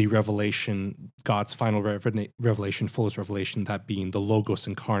the revelation, God's final revelation, fullest revelation, that being the Logos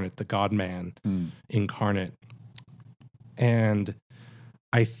incarnate, the God-man incarnate. And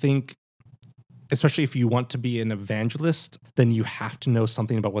I think, especially if you want to be an evangelist, then you have to know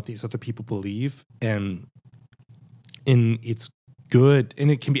something about what these other people believe. And it's good, and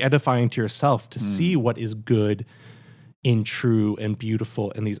it can be edifying to yourself to see what is good and true and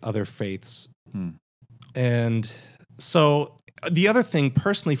beautiful in these other faiths. And so the other thing,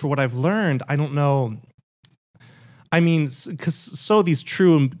 personally, for what I've learned, I don't know. I mean, because these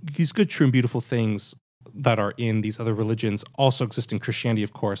good, true, and beautiful things that are in these other religions also exist in Christianity,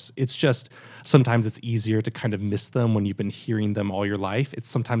 of course. It's just sometimes it's easier to kind of miss them when you've been hearing them all your life. It's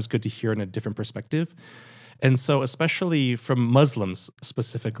sometimes good to hear in a different perspective. And so, especially from Muslims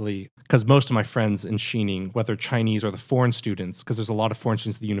specifically, because most of my friends in Xining, whether Chinese or the foreign students, because there's a lot of foreign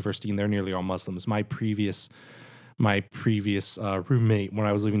students at the university and they're nearly all Muslims. My previous roommate when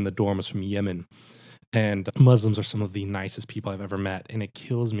I was living in the dorm was from Yemen. And Muslims are some of the nicest people I've ever met. And it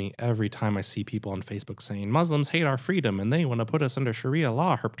kills me every time I see people on Facebook saying, Muslims hate our freedom and they want to put us under Sharia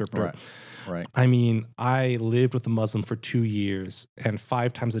law. Right. I mean, I lived with a Muslim for 2 years, and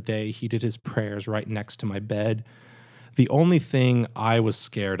 5 times a day he did his prayers right next to my bed. The only thing I was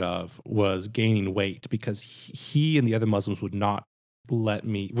scared of was gaining weight, because he and the other Muslims would not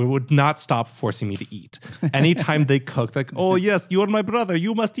stop forcing me to eat. Anytime they cooked, like, oh yes, you are my brother,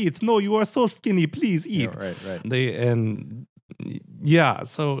 you must eat. No, you are so skinny, please eat. Yeah,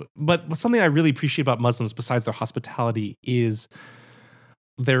 right. But something I really appreciate about Muslims, besides their hospitality, is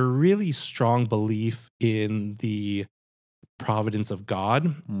their really strong belief in the providence of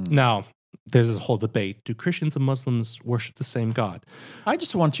God. Now, there's this whole debate. Do Christians and Muslims worship the same God? I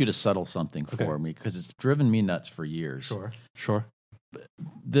just want you to settle something for me, because it's driven me nuts for years. Sure.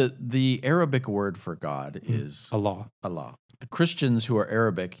 The Arabic word for God is Allah. The Christians who are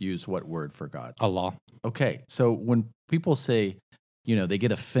Arabic use what word for God? Allah. Okay, so when people say, they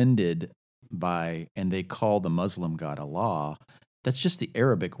get offended by, and they call the Muslim God Allah, that's just the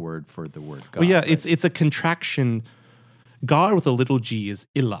Arabic word for the word God. Well, yeah, right? it's a contraction. God with a little g is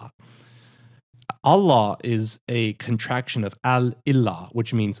Ilah. Allah is a contraction of Al-Ilah,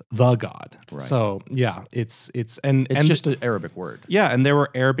 which means the God. Right. So, yeah, it's just an Arabic word. Yeah, and there were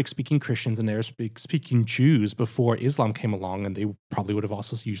Arabic-speaking Christians and Arabic-speaking Jews before Islam came along, and they probably would have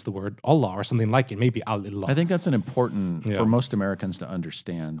also used the word Allah or something like it, maybe Al-Ilah. I think that's an important for most Americans to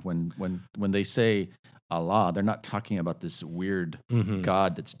understand. When they say Allah, they're not talking about this weird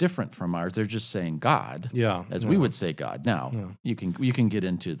God that's different from ours. They're just saying God, as we would say God. Now, you can get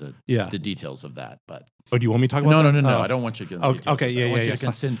into the details of that, but do you want me to talk about that? No. I don't want you to get into the details. Okay, I want you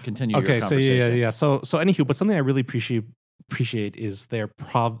to continue your conversation. So anywho, but something I really appreciate appreciate is their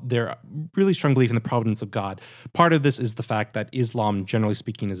really strong belief in the providence of God. Part of this is the fact that Islam, generally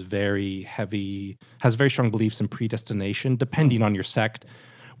speaking, has very strong beliefs in predestination, depending on your sect,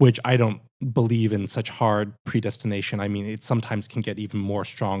 which I don't believe in such hard predestination. I mean, it sometimes can get even more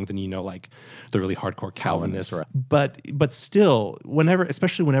strong than, like the really hardcore Calvinists. Right. But still,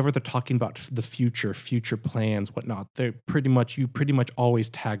 especially whenever they're talking about the future plans, whatnot, you pretty much always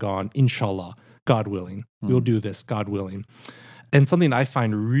tag on, inshallah, God willing. We'll do this, God willing. And something I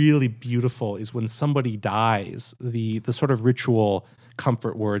find really beautiful is when somebody dies, the sort of ritual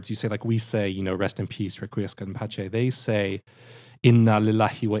comfort words you say, like we say, rest in peace, requiescat in pace. They say, Inna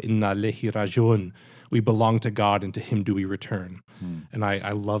lillahi wa inna ilaihi rajiun. We belong to God and to Him do we return. And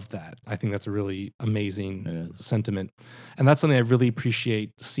I love that. I think that's a really amazing sentiment. And that's something I really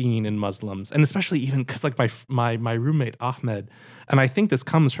appreciate seeing in Muslims. And especially even because like my roommate Ahmed, and I think this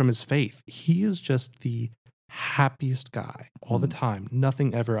comes from his faith, he is just the happiest guy all the time.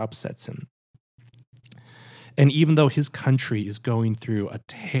 Nothing ever upsets him. And even though his country is going through a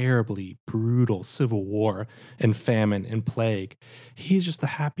terribly brutal civil war and famine and plague, he's just the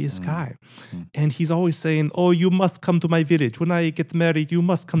happiest guy. And he's always saying, oh, you must come to my village. When I get married, you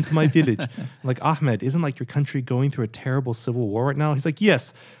must come to my village. Like, Ahmed, isn't like your country going through a terrible civil war right now? He's like,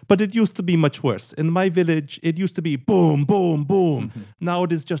 yes, but it used to be much worse. In my village, it used to be boom, boom, boom. Now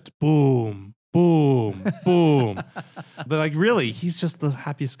it is just boom, boom, boom. But like really, he's just the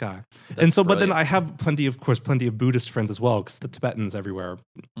happiest guy. And so, brilliant. But then I have plenty of Buddhist friends as well, because the Tibetans everywhere,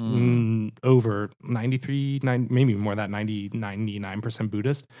 over maybe more than that, 99%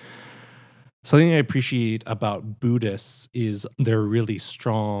 Buddhist. Something I appreciate about Buddhists is their really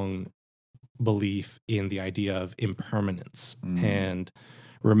strong belief in the idea of impermanence and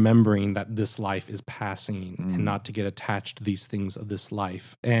remembering that this life is passing and not to get attached to these things of this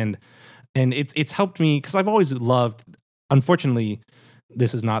life. And it's helped me because I've always loved, unfortunately,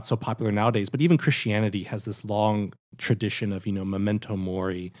 this is not so popular nowadays, but even Christianity has this long tradition of, memento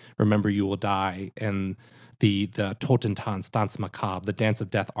mori, remember you will die, and the Totentanz, Dance Macabre, the Dance of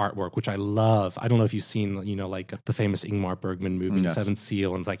Death artwork, which I love. I don't know if you've seen, like the famous Ingmar Bergman movie, yes. Seventh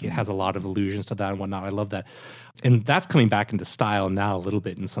Seal, and like it has a lot of allusions to that and whatnot. I love that. And that's coming back into style now a little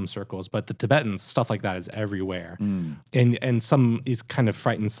bit in some circles, but the Tibetans, stuff like that is everywhere. And some, it kind of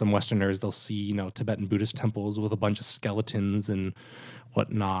frightens some Westerners. They'll see, Tibetan Buddhist temples with a bunch of skeletons and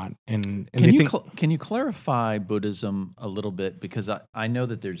whatnot. And can you clarify Buddhism a little bit? Because I know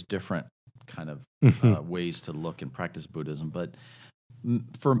that there's different kind of ways to look and practice Buddhism, but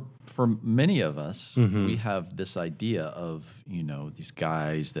for many of us, we have this idea of these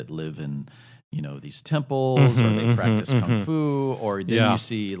guys that live in these temples, or they practice kung fu, or then you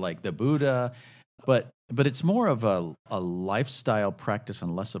see like the Buddha, but it's more of a lifestyle practice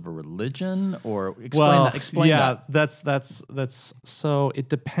and less of a religion. Or explain that. That's so it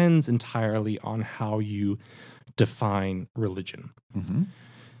depends entirely on how you define religion.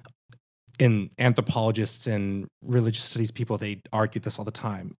 And anthropologists and religious studies people, they argue this all the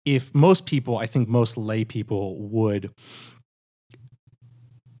time. If most people, I think most lay people would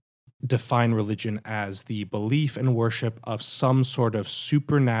define religion as the belief and worship of some sort of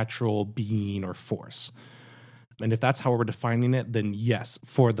supernatural being or force. And if that's how we're defining it, then yes,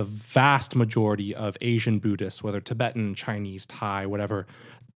 for the vast majority of Asian Buddhists, whether Tibetan, Chinese, Thai, whatever,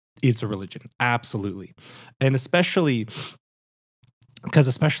 it's a religion. Absolutely. And especially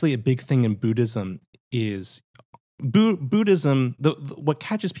a big thing in Buddhism is Buddhism. What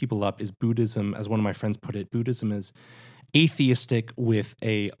catches people up is Buddhism, as one of my friends put it, Buddhism is atheistic with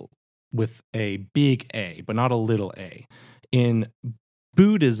a big A, but not a little a. In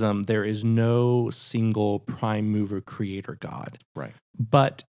Buddhism, there is no single prime mover creator God. Right.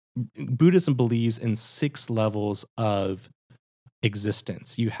 But Buddhism believes in 6 levels of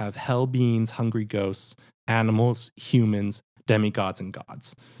existence. You have hell beings, hungry ghosts, animals, humans, demigods, and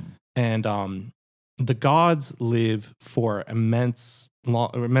gods. And the gods live for immense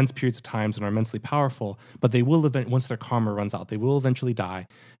periods of times and are immensely powerful, but they will once their karma runs out, they will eventually die,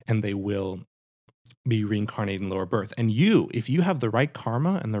 and they will be reincarnated in lower birth. And if you have the right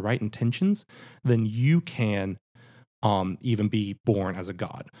karma and the right intentions, then you can even be born as a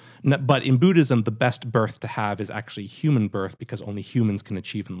god. But in Buddhism, the best birth to have is actually human birth, because only humans can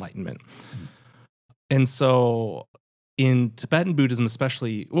achieve enlightenment. And so in Tibetan Buddhism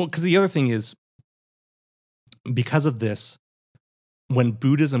especially, because the other thing is, because of this, when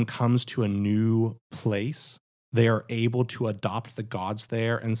Buddhism comes to a new place, they are able to adopt the gods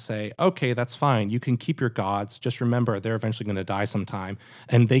there and say, okay, that's fine. You can keep your gods. Just remember, they're eventually going to die sometime.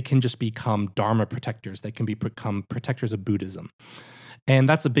 And they can just become Dharma protectors. They can become protectors of Buddhism. And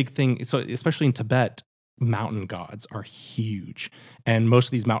that's a big thing. So especially in Tibet, mountain gods are huge. And most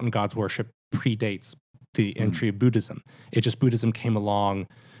of these mountain gods worship predates the entry of Buddhism. It just Buddhism came along,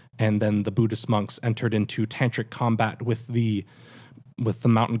 and then the Buddhist monks entered into tantric combat with the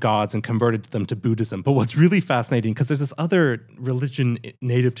mountain gods and converted them to Buddhism. But what's really fascinating, because there's this other religion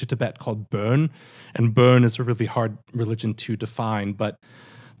native to Tibet called Burn, and Burn is a really hard religion to define. But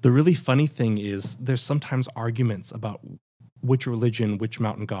the really funny thing is there's sometimes arguments about which religion, which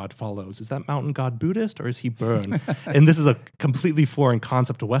mountain god follows. Is that mountain god Buddhist or is he Burn? And this is a completely foreign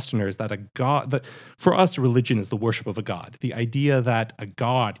concept to Westerners, that a god, that for us, religion is the worship of a god. The idea that a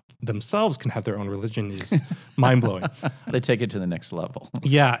god themselves can have their own religion is mind-blowing. They take it to the next level.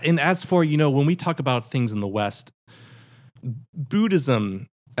 Yeah. And as for, when we talk about things in the West, Buddhism,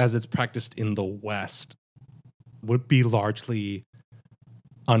 as it's practiced in the West, would be largely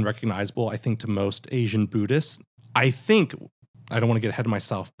unrecognizable, I think, to most Asian Buddhists. I don't want to get ahead of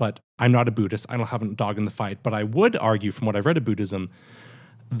myself, but I'm not a Buddhist. I don't have a dog in the fight. But I would argue, from what I've read of Buddhism,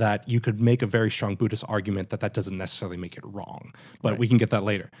 that you could make a very strong Buddhist argument that doesn't necessarily make it wrong. But we can get that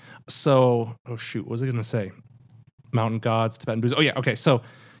later. So, what was I going to say? Mountain gods, Tibetan Buddhism. Oh, yeah. Okay. So,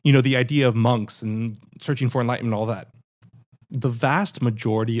 the idea of monks and searching for enlightenment, all that. The vast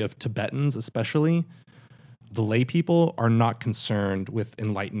majority of Tibetans, especially, the lay people, are not concerned with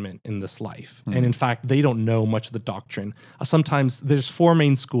enlightenment in this life. And in fact, they don't know much of the doctrine. Sometimes there's 4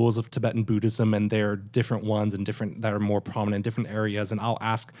 main schools of Tibetan Buddhism, and there are different ones and different that are more prominent in different areas. And I'll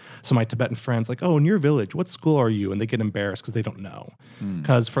ask some of my Tibetan friends, like, oh, in your village, what school are you? And they get embarrassed because they don't know.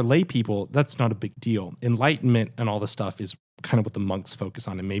 Because for lay people, that's not a big deal. Enlightenment and all this stuff is kind of what the monks focus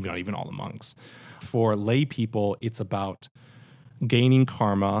on, and maybe not even all the monks. For lay people, it's about gaining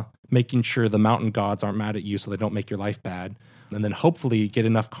karma, making sure the mountain gods aren't mad at you so they don't make your life bad, and then hopefully get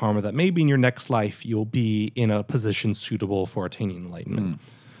enough karma that maybe in your next life you'll be in a position suitable for attaining enlightenment.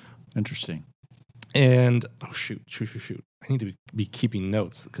 Interesting. And, shoot. I need to be keeping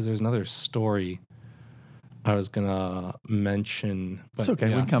notes, because there's another story I was going to mention. But it's okay.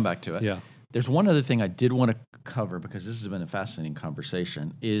 Yeah. We can come back to it. Yeah. There's one other thing I did want to cover, because this has been a fascinating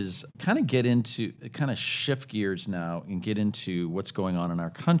conversation, is kind of shift gears now and get into what's going on in our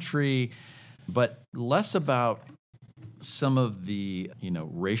country, but less about some of the,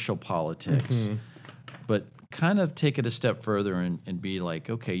 racial politics, but kind of take it a step further and be like,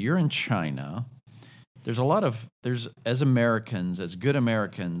 okay, you're in China. As Americans, as good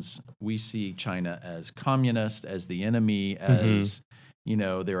Americans, we see China as communist, as the enemy, as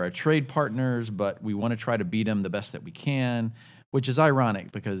they're our trade partners, but we want to try to beat them the best that we can, which is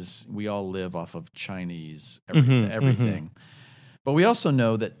ironic because we all live off of Chinese everything. But we also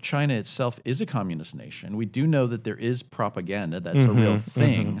know that China itself is a communist nation. We do know that there is propaganda. That's a real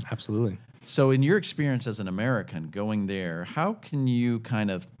thing. Absolutely. So in your experience as an American going there, how can you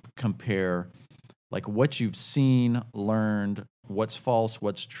kind of compare like what you've seen, learned, what's false,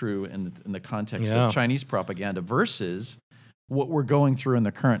 what's true in the context of Chinese propaganda versus what we're going through in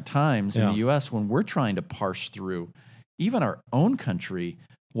the current times in the U.S. when we're trying to parse through even our own country,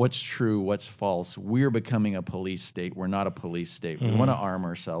 what's true, what's false. We're becoming a police state. We're not a police state. We want to arm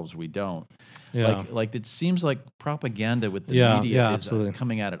ourselves. We don't. Yeah. Like it seems like propaganda with the media is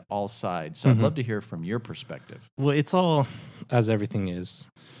coming at it all sides. So I'd love to hear from your perspective. Well, it's all, as everything is,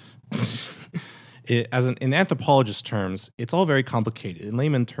 in anthropologist terms, it's all very complicated. In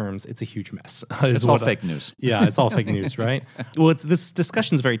layman terms, it's a huge mess. It's all fake news. Yeah, it's all fake news, right? Well, this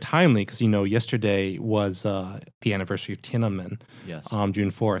discussion is very timely because, yesterday was the anniversary of Tiananmen, June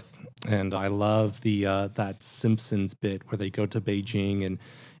 4th. And I love that Simpsons bit where they go to Beijing, and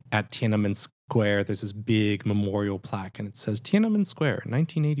at Tiananmen Square, there's this big memorial plaque, and it says, Tiananmen Square,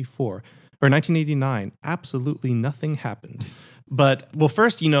 1984, or 1989, absolutely nothing happened. But, well,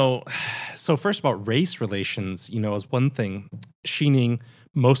 first, first about race relations, is one thing. Xining,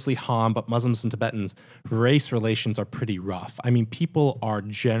 mostly Han, but Muslims and Tibetans, race relations are pretty rough. I mean, people are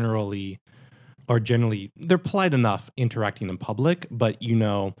generally, they're polite enough interacting in public, but,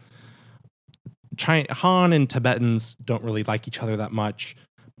 Han and Tibetans don't really like each other that much.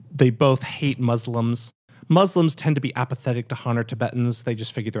 They both hate Muslims. Muslims tend to be apathetic to Han or Tibetans. They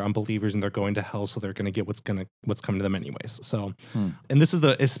just figure they're unbelievers and they're going to hell, so they're going to get what's coming to them anyways. So, and this is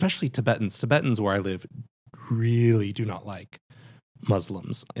especially Tibetans. Tibetans where I live really do not like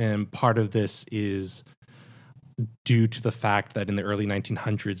Muslims, and part of this is due to the fact that in the early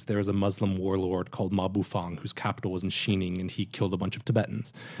 1900s there was a Muslim warlord called Ma Bufang whose capital was in Xining, and he killed a bunch of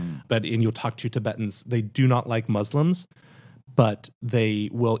Tibetans. And you'll talk to Tibetans, they do not like Muslims, but they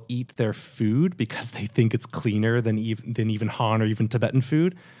will eat their food because they think it's cleaner than even Han or even Tibetan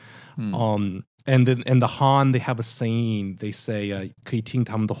food. And the Han, they have a saying. They say, 可以听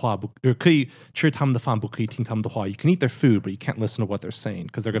他们的话，可以吃他们的饭，不可以听他们的话. You can eat their food, but you can't listen to what they're saying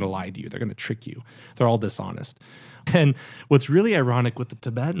because they're going to lie to you. They're going to trick you. They're all dishonest. And what's really ironic with the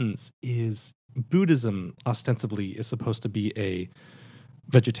Tibetans is Buddhism ostensibly is supposed to be a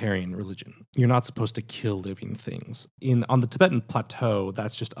vegetarian religion. You're not supposed to kill living things. On the Tibetan plateau,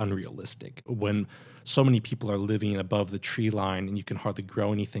 that's just unrealistic. When so many people are living above the tree line and you can hardly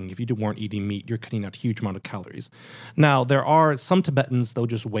grow anything, if you weren't eating meat, you're cutting out a huge amount of calories. Now, there are some Tibetans, they'll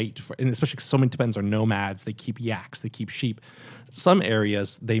just wait for, and especially because so many Tibetans are nomads, they keep yaks, they keep sheep. Some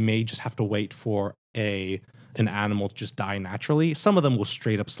areas, they may just have to wait for an animal to just die naturally. Some of them will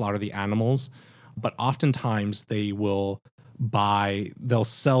straight up slaughter the animals, but oftentimes they'll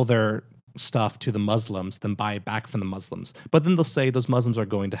sell their stuff to the Muslims, then buy it back from the Muslims. But then they'll say those Muslims are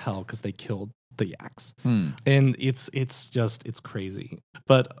going to hell because they killed the yaks. And it's crazy.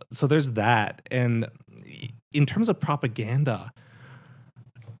 But so there's that. And in terms of propaganda,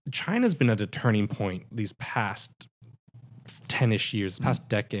 China's been at a turning point these past 10-ish years, past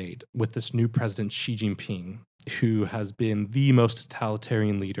decade, with this new president, Xi Jinping, who has been the most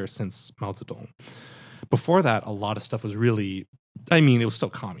totalitarian leader since Mao Zedong. Before that, a lot of stuff was really, it was still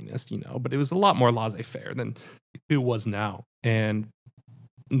communist, but it was a lot more laissez-faire than it was now. And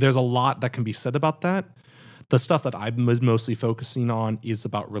there's a lot that can be said about that. The stuff that I'm mostly focusing on is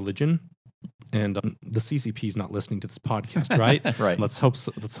about religion. And the CCP is not listening to this podcast, right? Right. Let's hope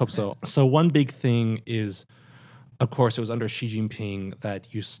so. So one big thing is, of course, it was under Xi Jinping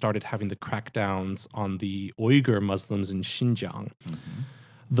that you started having the crackdowns on the Uyghur Muslims in Xinjiang.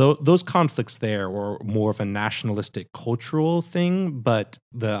 Those conflicts there were more of a nationalistic cultural thing, but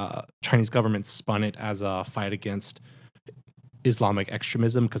the Chinese government spun it as a fight against Islamic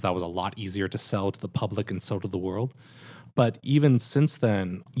extremism because that was a lot easier to sell to the public and sell to the world. But even since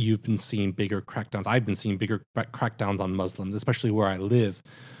then, you've been seeing bigger crackdowns. I've been seeing bigger crackdowns on Muslims, especially where I live.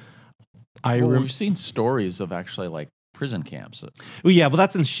 We've seen stories of actually like prison camps. Well, yeah, but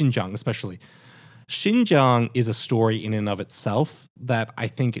that's in Xinjiang especially. Xinjiang is a story in and of itself that I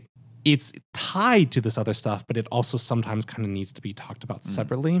think it's tied to this other stuff, but it also sometimes kind of needs to be talked about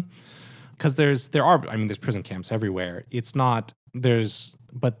separately. Because there's prison camps everywhere.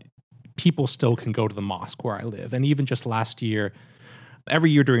 But people still can go to the mosque where I live. And even just last year,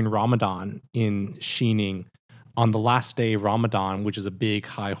 every year during Ramadan in Xining, on the last day of Ramadan, which is a big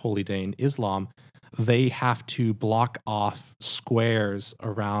high holy day in Islam, they have to block off squares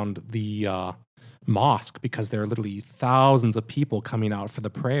around the mosque because there are literally thousands of people coming out for the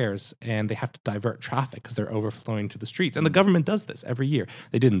prayers, and they have to divert traffic because they're overflowing to the streets. And the government does this every year.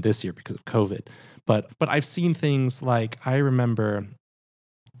 They didn't this year because of COVID. But I've seen things like, I remember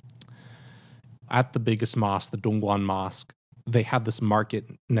at the biggest mosque, the Dongguan Mosque, they have this market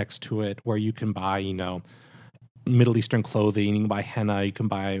next to it where you can buy, Middle Eastern clothing, you can buy henna, you can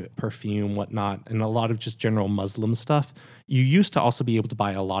buy perfume, whatnot, and a lot of just general Muslim stuff. You used to also be able to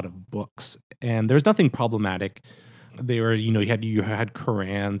buy a lot of books, and there's nothing problematic. They were, you had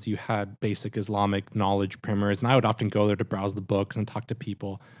Qurans, you had basic Islamic knowledge primers, and I would often go there to browse the books and talk to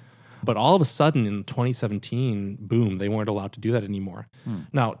people. But all of a sudden in 2017, boom, they weren't allowed to do that anymore.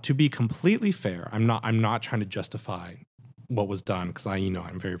 Now, to be completely fair, I'm not trying to justify what was done because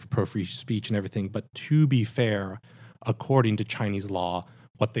I'm very pro free speech and everything. But to be fair, according to Chinese law,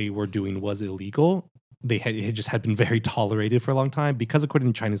 what they were doing was illegal. It just had been very tolerated for a long time because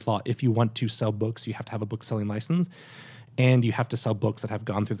according to Chinese law, if you want to sell books, you have to have a book selling license, and you have to sell books that have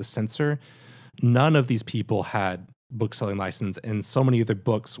gone through the censor. None of these people had book selling license, and so many of their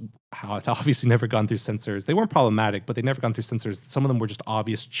books had obviously never gone through censors. They weren't problematic, but they never gone through censors. Some of them were just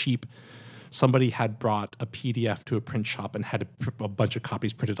obvious cheap. Somebody had brought a PDF to a print shop and had a bunch of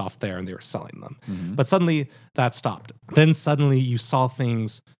copies printed off there, and they were selling them. But suddenly that stopped. Then suddenly you saw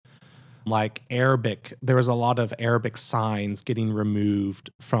things like Arabic. There was a lot of Arabic signs getting removed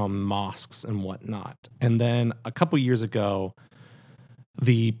from mosques and whatnot. And then a couple years ago,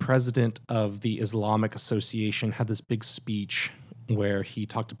 the president of the Islamic Association had this big speech where he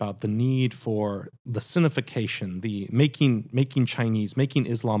talked about the need for the Sinification, the making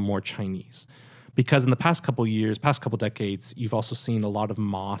Islam more Chinese. Because in the past couple decades, you've also seen a lot of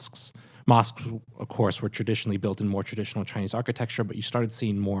mosques. Mosques, of course, were traditionally built in more traditional Chinese architecture, but you started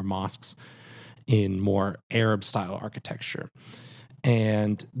seeing more mosques in more Arab-style architecture.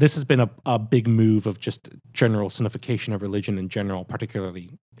 And this has been a big move of just general Sinification of religion in general, particularly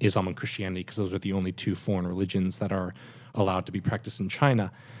Islam and Christianity, because those are the only two foreign religions that are allowed to be practiced in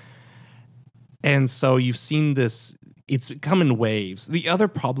China. And so you've seen this, it's come in waves. The other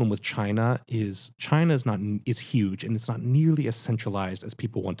problem with China is is huge and it's not nearly as centralized as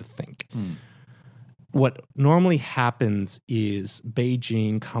people want to think. What normally happens is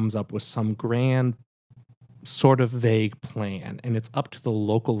Beijing comes up with some grand sort of vague plan, and it's up to the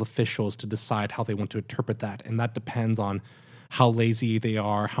local officials to decide how they want to interpret that. And that depends on how lazy they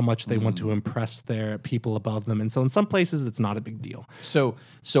are, how much they want to impress their people above them. And so in some places, it's not a big deal. So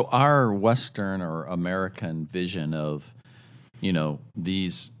our Western or American vision of,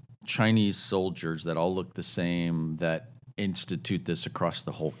 these Chinese soldiers that all look the same, that institute this across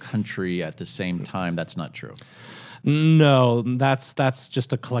the whole country at the same time, that's not true. No, that's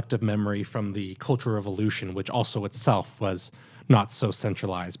just a collective memory from the Cultural Revolution, which also itself was not so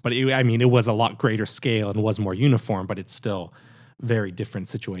centralized. But it was a lot greater scale and was more uniform, but it's still very different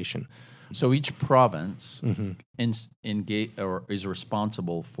situation. So each province engage or is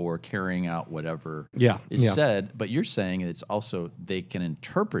responsible for carrying out whatever is said, but you're saying it's also they can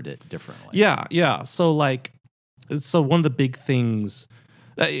interpret it differently. Yeah. So one of the big things,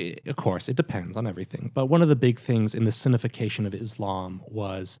 of course, it depends on everything, but one of the big things in the sinification of Islam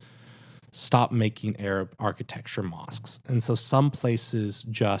was stop making Arab architecture mosques. And so some places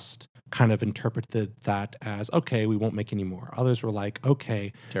just kind of interpreted that as, okay, we won't make any more. Others were like,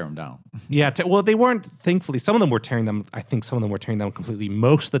 okay. Tear them down. Yeah. Well, they weren't, thankfully. Some of them were tearing them. I think some of them were tearing them completely.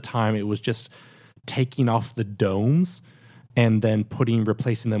 Most of the time, it was just taking off the domes and then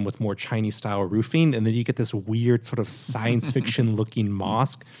replacing them with more Chinese-style roofing. And then you get this weird sort of science fiction-looking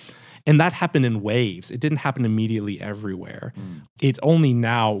mosque. And that happened in waves. It didn't happen immediately everywhere. It's only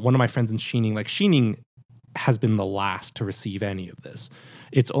now, one of my friends in Xining has been the last to receive any of this.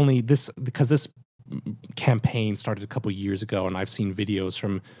 It's only because this campaign started a couple years ago, and I've seen videos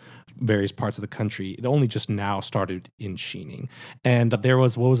from various parts of the country. It only just now started in Xining. And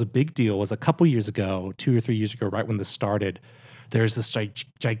what was a big deal was a couple years ago, 2 or 3 years ago, right when this started, there's this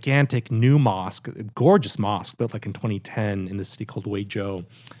gigantic new mosque, gorgeous mosque, built like in 2010 in this city called Weizhou.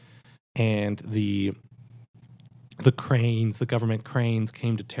 And the government cranes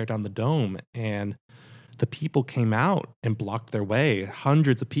came to tear down the dome, and the people came out and blocked their way.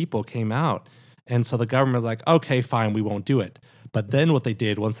 Hundreds of people came out. And so the government was like, okay, fine, we won't do it. But then what they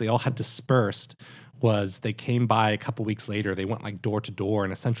did, once they all had dispersed, was they came by a couple weeks later. They went like door to door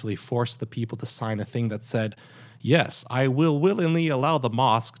and essentially forced the people to sign a thing that said, yes, I will willingly allow the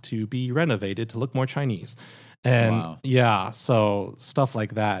mosque to be renovated to look more Chinese. And so stuff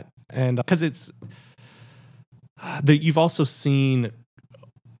like that. And because you've also seen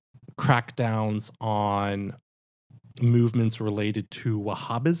crackdowns on movements related to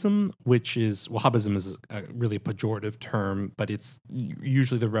Wahhabism, Wahhabism is really a pejorative term, but it's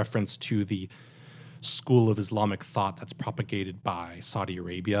usually the reference to the school of Islamic thought that's propagated by Saudi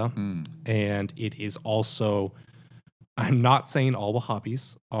Arabia. And it is also, I'm not saying all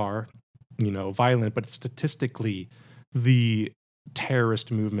Wahhabis are, violent, but statistically, the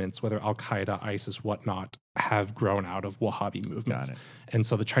terrorist movements, whether Al-Qaeda, ISIS, whatnot, have grown out of Wahhabi movements. And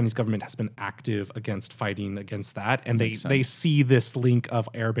so the Chinese government has been active against fighting against that. And they see this link of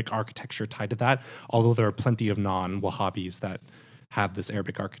Arabic architecture tied to that, although there are plenty of non-Wahhabis that have this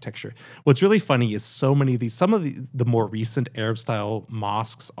Arabic architecture. What's really funny is some of the more recent Arab-style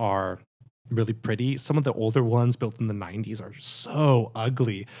mosques are really pretty. Some of the older ones built in the 90s are so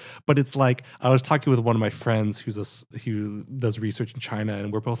ugly. But it's like, I was talking with one of my friends who does research in China,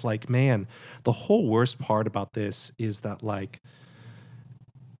 and we're both like, man, the whole worst part about this is that like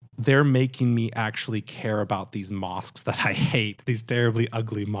they're making me actually care about these mosques that I hate, these terribly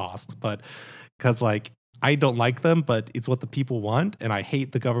ugly mosques. But because like I don't like them, but it's what the people want, and I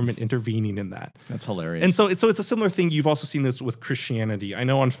hate the government intervening in that. That's hilarious. And so it's a similar thing. You've also seen this with Christianity. I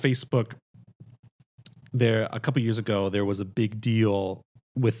know on Facebook, a couple years ago, there was a big deal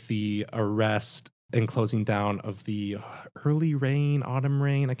with the arrest and closing down of the autumn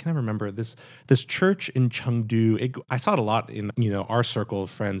rain. I can't remember this church in Chengdu. I saw it a lot in our circle of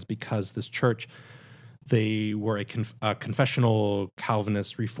friends because this church, they were a confessional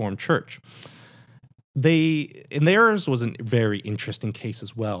Calvinist Reformed church. Theirs was a very interesting case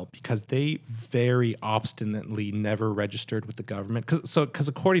as well because they very obstinately never registered with the government. Because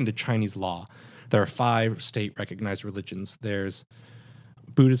according to Chinese law, there are 5 state-recognized religions. There's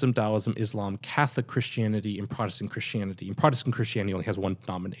Buddhism, Taoism, Islam, Catholic Christianity, and Protestant Christianity. And Protestant Christianity only has one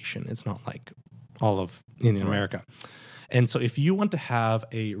denomination. It's not like all of Indian America. And so if you want to have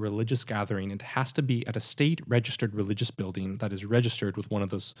a religious gathering, it has to be at a state-registered religious building that is registered with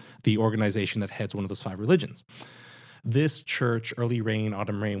the organization that heads one of those 5 religions. This church, Early Rain,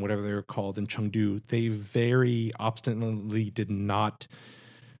 Autumn Rain, whatever they're called in Chengdu, they very obstinately did not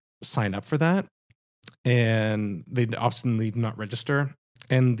sign up for that, and they obstinately do not register.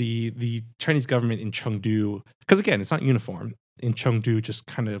 And the Chinese government in Chengdu, because again, it's not uniform, in Chengdu just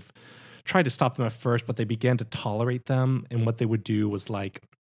kind of tried to stop them at first, but they began to tolerate them. And what they would do was like,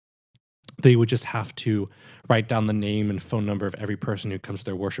 they would just have to write down the name and phone number of every person who comes to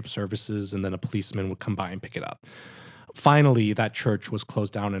their worship services, and then a policeman would come by and pick it up. Finally, that church was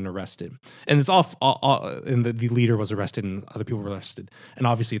closed down and arrested, and it's and the leader was arrested, and other people were arrested. And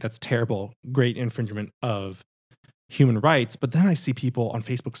obviously, that's terrible, great infringement of human rights. But then I see people on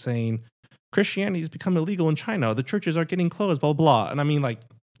Facebook saying Christianity has become illegal in China. The churches are getting closed, blah, blah. And I mean, like,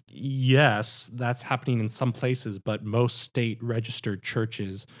 yes, that's happening in some places, but most state registered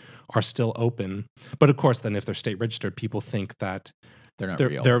churches are still open. But of course, then if they're state registered, people think that They're not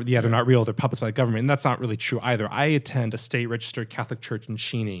real. they're not real. They're puppets by the government. And that's not really true either. I attend a state registered Catholic church in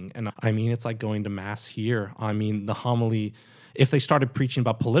Xining. And I mean, it's like going to mass here. I mean, the homily, if they started preaching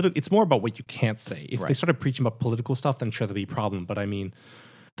about political, it's more about what you can't say. If they started preaching about political stuff, then sure, there'd be a problem. But I mean,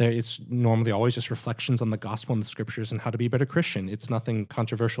 it's normally always just reflections on the gospel and the scriptures and how to be a better Christian. It's nothing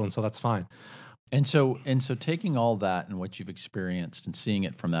controversial, and so that's fine. And so taking all that and what you've experienced and seeing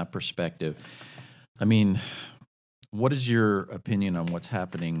it from that perspective, I mean, what is your opinion on what's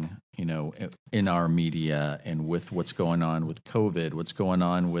happening, in our media and with what's going on with COVID, what's going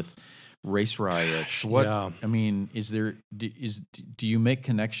on with race riots? I mean, do you make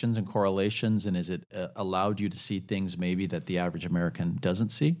connections and correlations, and is it allowed you to see things maybe that the average American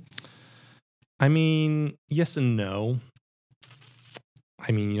doesn't see? I mean, yes and no.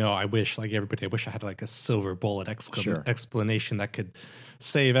 I mean, I wish, like everybody, I had like a silver bullet explanation that could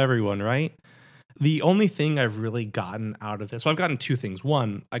save everyone, right? The only thing I've really gotten out of this, so I've gotten two things.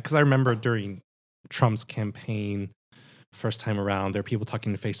 One, because I remember during Trump's campaign, first time around, there are people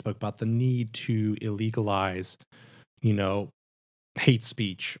talking to Facebook about the need to illegalize, hate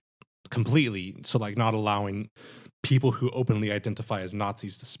speech completely. So like not allowing people who openly identify as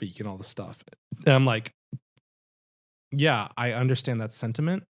Nazis to speak and all this stuff. And I'm like, yeah, I understand that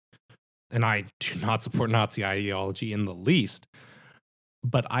sentiment, and I do not support Nazi ideology in the least.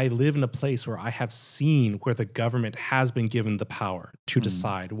 But I live in a place where I have seen where the government has been given the power to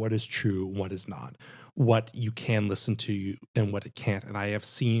decide what is true, what is not, what you can listen to and what it can't. And I have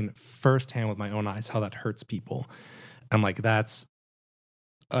seen firsthand with my own eyes how that hurts people. I'm like, that's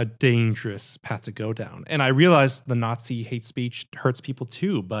a dangerous path to go down. And I realize the Nazi hate speech hurts people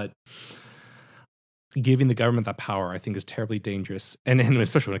too, but giving the government that power, I think, is terribly dangerous. And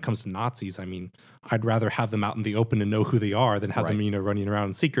especially when it comes to Nazis, I mean, I'd rather have them out in the open and know who they are than have them, running around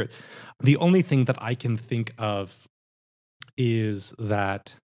in secret. The only thing that I can think of is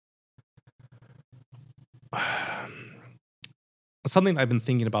that something I've been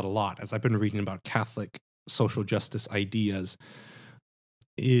thinking about a lot as I've been reading about Catholic social justice ideas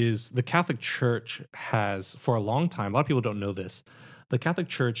is the Catholic Church has, for a long time, a lot of people don't know this, the Catholic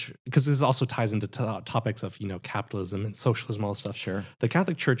Church, because this also ties into topics of, capitalism and socialism, all this stuff. Sure. The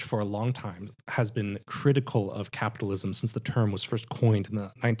Catholic Church for a long time has been critical of capitalism since the term was first coined in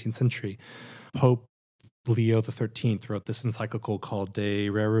the 19th century. Pope Leo XIII wrote this encyclical called De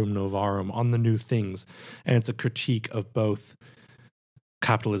Rerum Novarum, on the new things. And it's a critique of both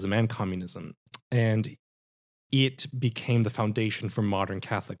capitalism and communism. And it became the foundation for modern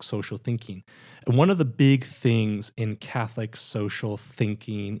Catholic social thinking. And one of the big things in Catholic social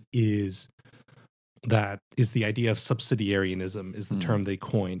thinking is the idea of subsidiarianism, is the term they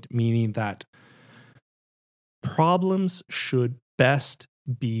coined, meaning that problems should best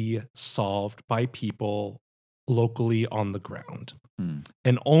be solved by people locally on the ground.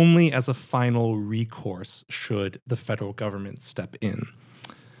 And only as a final recourse should the federal government step in.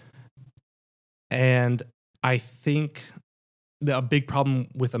 And I think a big problem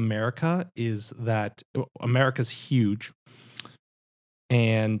with America is that America's huge.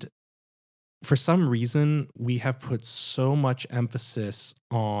 And for some reason, we have put so much emphasis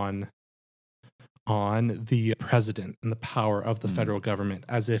on the president and the power of the federal government,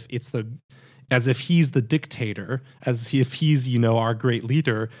 as if he's the dictator, as if he's, our great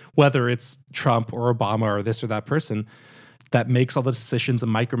leader, whether it's Trump or Obama or this or that person, that makes all the decisions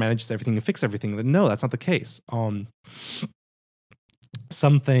and micromanages everything and fix everything. No, that's not the case.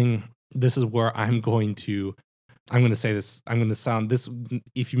 This is where I'm going to say this. I'm going to sound this.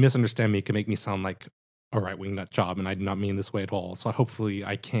 If you misunderstand me, it can make me sound like a right-wing nut job, and I do not mean this way at all. So hopefully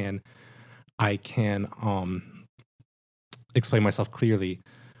I can explain myself clearly.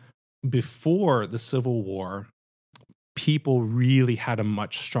 Before the Civil War, people really had a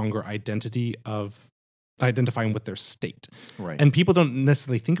much stronger identity of identifying with their state. Right. And people don't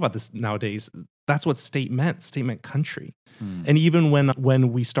necessarily think about this nowadays. That's what state meant. State meant country. Hmm. And even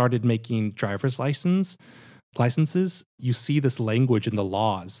when we started making driver's licenses, you see this language in the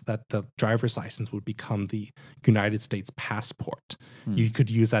laws that the driver's license would become the United States passport. You could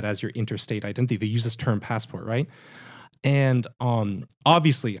use that as your interstate identity. They use this term passport, right? And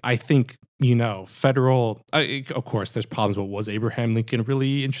obviously, I think, federal, of course, there's problems, but was Abraham Lincoln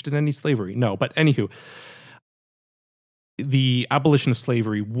really interested in any slavery? No. But anywho, the abolition of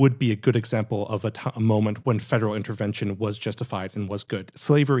slavery would be a good example of a moment when federal intervention was justified and was good.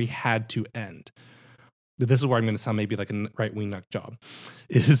 Slavery had to end. This is where I'm going to sound maybe like a right-wing nut job,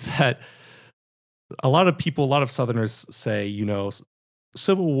 is that a lot of Southerners say,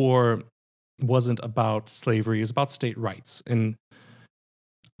 Civil War wasn't about slavery, it was about state rights. And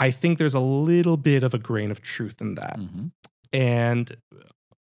I think there's a little bit of a grain of truth in that. Mm-hmm. And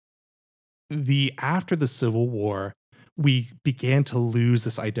after the Civil War, we began to lose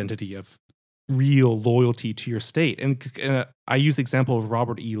this identity of real loyalty to your state. And I use the example of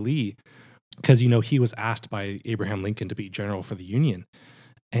Robert E. Lee because, he was asked by Abraham Lincoln to be general for the Union.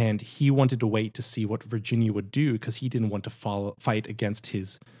 And he wanted to wait to see what Virginia would do because he didn't want to fight against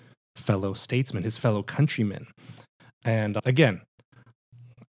his fellow statesmen, his fellow countrymen. And again,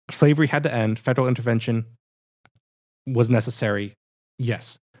 slavery had to end. Federal intervention was necessary.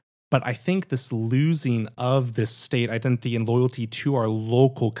 Yes. But I think this losing of this state identity and loyalty to our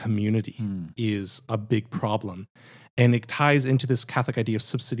local community is a big problem. And it ties into this Catholic idea of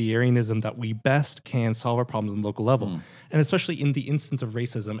subsidiarianism that we best can solve our problems on the local level. And especially in the instance of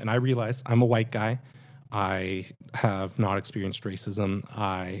racism. And I realize I'm a white guy. I have not experienced racism.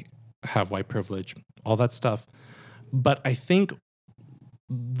 I have white privilege, all that stuff. But I think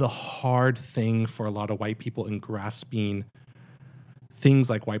the hard thing for a lot of white people in grasping things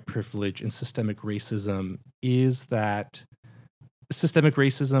like white privilege and systemic racism is that systemic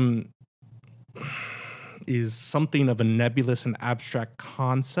racism is something of a nebulous and abstract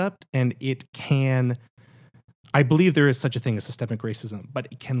concept, and I believe there is such a thing as systemic racism, but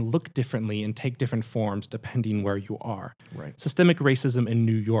it can look differently and take different forms depending where you are. Right. Systemic racism in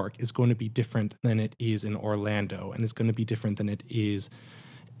New York is going to be different than it is in Orlando, and it's going to be different than it is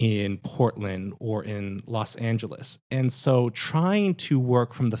in Portland or in Los Angeles. And so trying to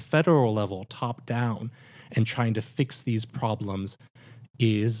work from the federal level top down and trying to fix these problems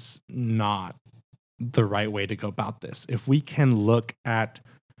is not the right way to go about this. If we can look at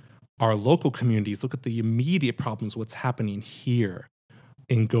our local communities, look at the immediate problems, what's happening here,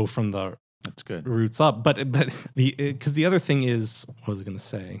 and go from the That's good. roots up. But because the other thing is, what was I going to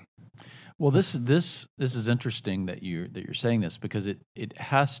say? Well, this is interesting that you're saying this because it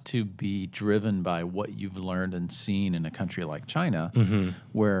has to be driven by what you've learned and seen in a country like China,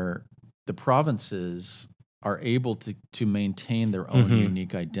 where the provinces are able to maintain their own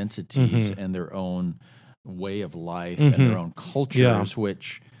unique identities and their own way of life and their own cultures,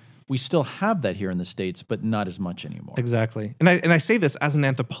 which we still have that here in the States, but not as much anymore. Exactly. And I say this as an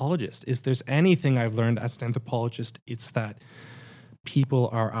anthropologist. If there's anything I've learned as an anthropologist, it's that people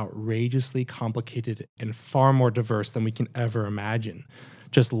are outrageously complicated and far more diverse than we can ever imagine.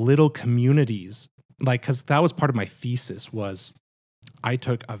 Just little communities, because that was part of my thesis was I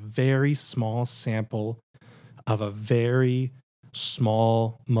took a very small sample of a very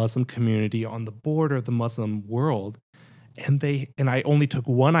small Muslim community on the border of the Muslim world, and I only took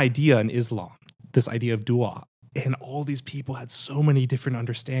one idea in Islam, this idea of dua, and all these people had so many different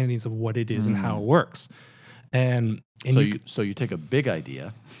understandings of what it is and how it works. And so you take a big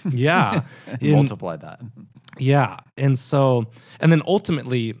idea, yeah, multiply that, yeah, and then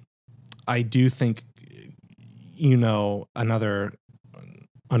ultimately, I do think, another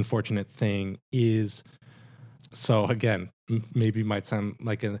unfortunate thing is, so again, maybe might sound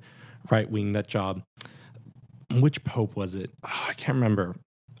like a right-wing nut job. Which pope was it? Oh, I can't remember.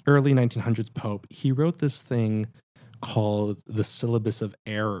 Early 1900s pope. He wrote this thing called the Syllabus of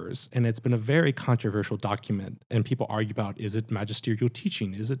Errors, and it's been a very controversial document, and people argue about, is it magisterial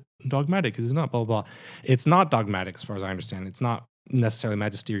teaching? Is it dogmatic? Is it not? Blah, blah, blah. It's not dogmatic as far as I understand. It's not necessarily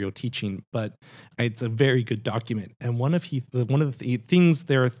magisterial teaching, but it's a very good document. And one of the things,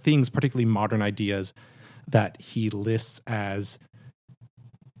 there are things, particularly modern ideas, that he lists as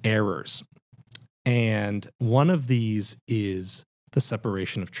errors. And one of these is the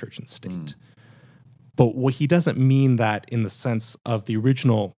separation of church and state. But what he doesn't mean that in the sense of the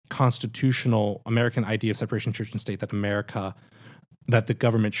original constitutional American idea of separation of church and state, that the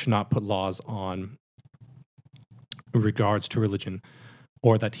government should not put laws on regards to religion,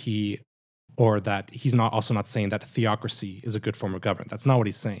 or that he's not saying that theocracy is a good form of government. That's not what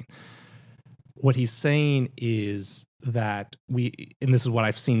he's saying. What he's saying is that and this is what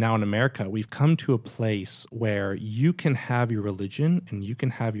I've seen now in America, we've come to a place where you can have your religion and you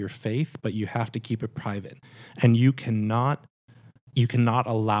can have your faith, but you have to keep it private. And you cannot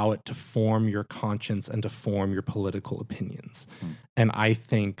allow it to form your conscience and to form your political opinions. And I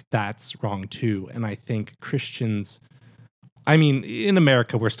think that's wrong too. And I think Christians, I mean, in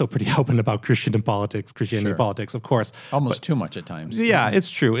America, we're still pretty open about Christianity and politics, of course. Almost too much at times. Yeah,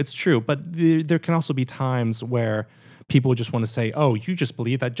 it's true. But there can also be times where people just want to say, oh, you just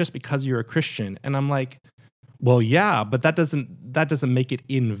believe that just because you're a Christian. And I'm like, well, yeah, but that doesn't make it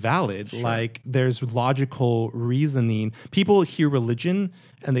invalid. Sure. Like, there's logical reasoning. People hear religion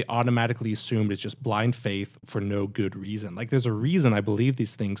and they automatically assume it's just blind faith for no good reason. Like, there's a reason I believe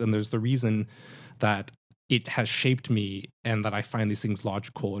these things, and there's the reason that it has shaped me and that I find these things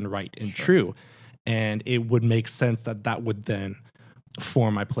logical and right and true. And it would make sense that would then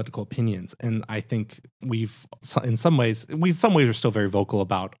form my political opinions. And I think in some ways are still very vocal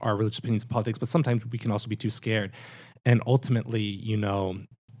about our religious opinions in politics, but sometimes we can also be too scared. And ultimately,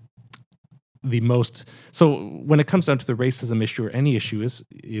 so when it comes down to the racism issue or any issue is,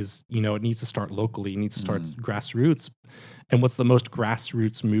 it needs to start locally, it needs to start grassroots. And what's the most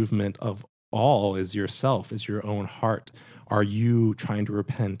grassroots movement of all is yourself, is your own heart. Are you trying to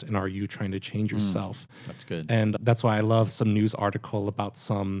repent, and are you trying to change yourself? That's good. And that's why I love some news article about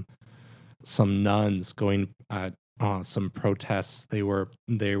some nuns going at some protests. They were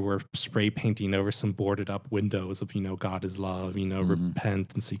spray painting over some boarded up windows of, God is love,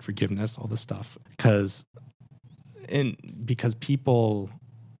 repent and seek forgiveness, all this stuff. Because people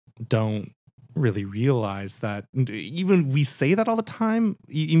don't really realize that, even we say that all the time,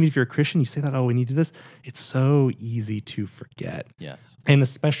 even if you're a Christian, you say that, oh, we need to do this. It's so easy to forget. Yes. And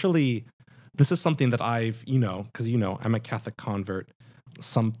especially, this is something that I've, because I'm a Catholic convert,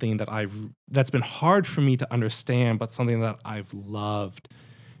 something that's been hard for me to understand, but something that I've loved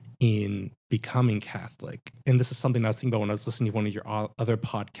in becoming Catholic. And this is something I was thinking about when I was listening to one of your other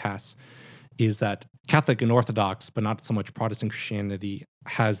podcasts, is that Catholic and Orthodox, but not so much Protestant Christianity,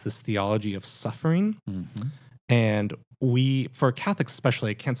 has this theology of suffering. Mm-hmm. And for Catholics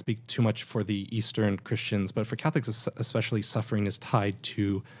especially, I can't speak too much for the Eastern Christians, but for Catholics especially, suffering is tied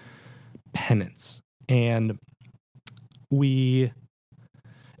to penance. And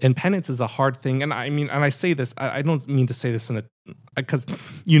penance is a hard thing. And I say this, I don't mean to say this because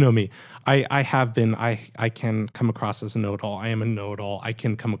you know me. I can come across as a know-it-all. I am a know-it-all. I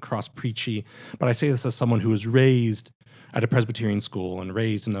can come across preachy, but I say this as someone who was raised at a Presbyterian school and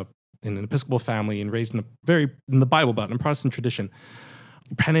raised in an Episcopal family and raised in the Bible Belt and Protestant tradition.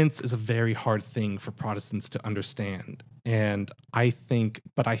 Penance is a very hard thing for Protestants to understand. And I think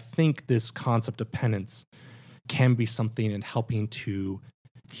this concept of penance can be something in helping to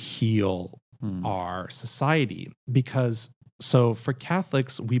heal our society. So for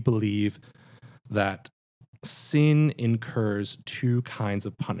Catholics, we believe that sin incurs two kinds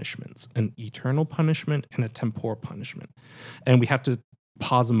of punishments, an eternal punishment and a temporal punishment. And we have to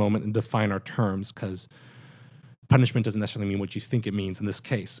pause a moment and define our terms, because punishment doesn't necessarily mean what you think it means in this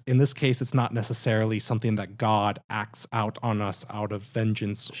case. In this case, it's not necessarily something that God acts out on us out of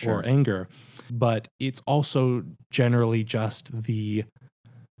vengeance or anger, but it's also generally just the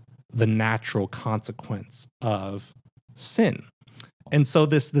natural consequence of sin. And so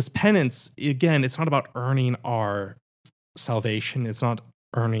this penance, again, it's not about earning our salvation. It's not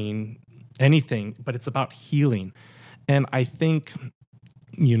earning anything, but it's about healing. And I think,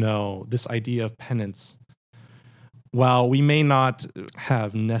 this idea of penance, while we may not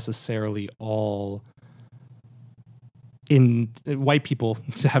have necessarily white people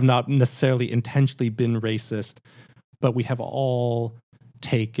have not necessarily intentionally been racist, but we have all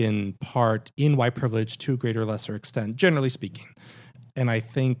taken part in white privilege to a greater or lesser extent, generally speaking. And I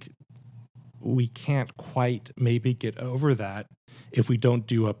think we can't quite maybe get over that if we don't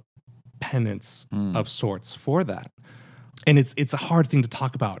do a penance of sorts for that. And it's a hard thing to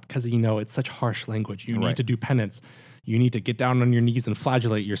talk about because, it's such harsh language. You need to do penance. You need to get down on your knees and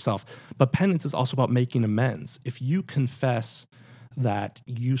flagellate yourself. But penance is also about making amends. If you confess that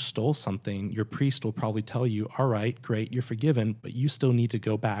you stole something, your priest will probably tell you, all right, great, you're forgiven, but you still need to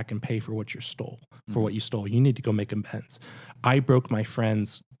go back and pay for what you stole. What you stole. You need to go make amends. I broke my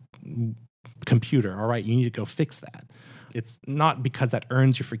friend's computer. All right, you need to go fix that. It's not because that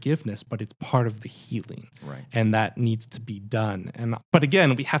earns your forgiveness, but it's part of the healing. Right. And that needs to be done. But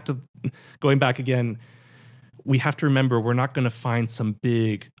again, we have to remember we're not going to find some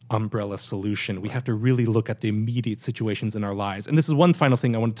big umbrella solution. We have to really look at the immediate situations in our lives. And this is one final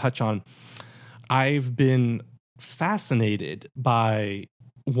thing I want to touch on. I've been fascinated by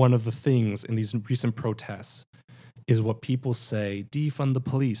one of the things in these recent protests is what people say, defund the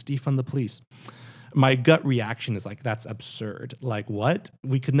police, defund the police. My gut reaction is like, that's absurd. Like, what?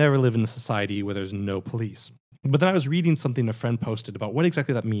 We could never live in a society where there's no police. But then I was reading something a friend posted about what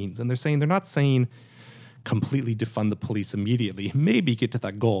exactly that means. And they're not saying completely defund the police immediately, maybe get to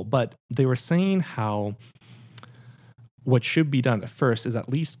that goal. But they were saying how what should be done at first is at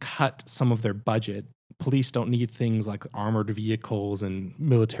least cut some of their budget. Police don't need things like armored vehicles and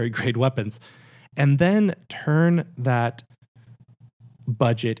military grade weapons. And then turn that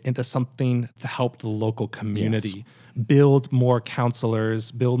budget into something to help the local community, build more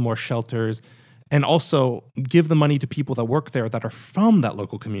counselors, build more shelters, and also give the money to people that work there that are from that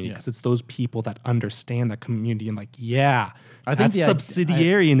local community, because it's those people that understand that community and like, I think that's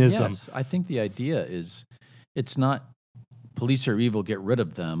subsidiarianism. Yes, I think the idea is it's not police are evil, get rid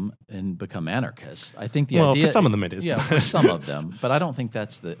of them and become anarchists. I think the idea... for some of them it is. Yeah, for some of them. But I don't think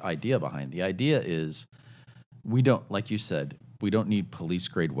that's the idea behind. The idea is we don't, like you said, we don't need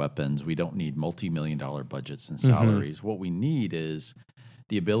police-grade weapons. We don't need multi-million-dollar budgets and salaries. Mm-hmm. What we need is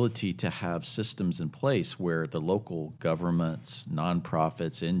the ability to have systems in place where the local governments,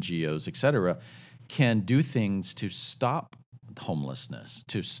 nonprofits, NGOs, et cetera, can do things to stop homelessness,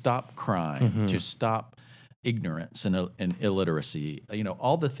 to stop crime, to stop ignorance and illiteracy,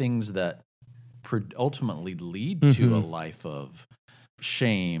 all the things that ultimately lead to a life of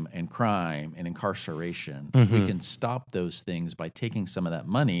shame and crime and incarceration. We can stop those things by taking some of that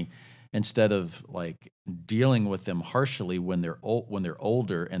money instead of like dealing with them harshly when they're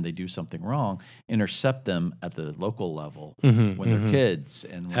older and they do something wrong. Intercept them at the local level when they're kids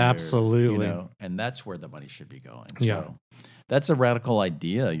and when absolutely, and that's where the money should be going. Yeah. So that's a radical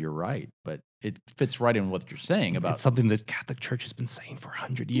idea. You're right, but it fits right in what you're saying about... It's something the Catholic Church has been saying for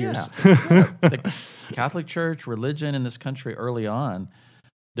 100 years. Yeah. The Catholic Church, religion in this country early on,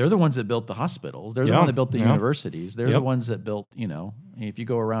 they're the ones that built the hospitals. They're the ones that built the universities. They're the ones that built, if you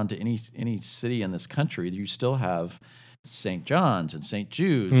go around to any city in this country, you still have St. John's and St.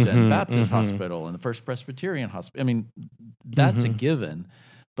 Jude's and Baptist Hospital and the First Presbyterian Hospital. I mean, that's a given.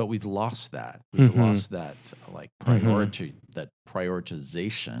 But we've lost that. We've lost that that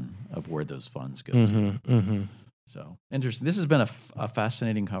prioritization of where those funds go to. So interesting. This has been a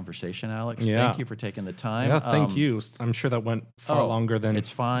fascinating conversation, Alex. Yeah. Thank you for taking the time. Yeah, thank you. I'm sure that went far longer than... It's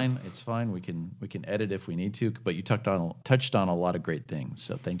fine. It's fine. We can edit if we need to. But you touched on a lot of great things.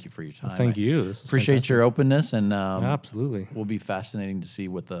 So thank you for your time. Well, thank you. This is appreciate fantastic. your openness, and absolutely. Will be fascinating to see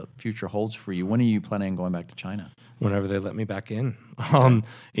what the future holds for you. When are you planning on going back to China? Whenever they let me back in. And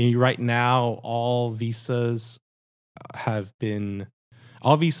right now, all visas and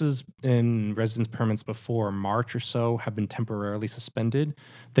residence permits before March or so have been temporarily suspended.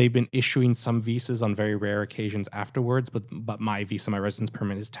 They've been issuing some visas on very rare occasions afterwards, but my visa, my residence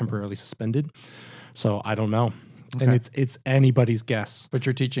permit, is temporarily suspended. So I don't know. Okay. And it's anybody's guess. But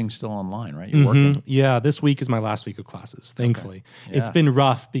you're teaching still online, right? You're working? Yeah, this week is my last week of classes, thankfully. Okay. Yeah. It's been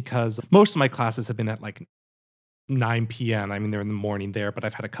rough because most of my classes have been at like 9 p.m. I mean, they're in the morning there, but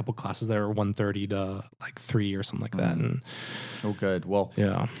I've had a couple classes that are 1:30 to like 3 or something like that. And, good. Well,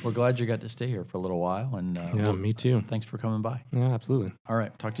 we're glad you got to stay here for a little while. And me too. Thanks for coming by. Yeah, absolutely. All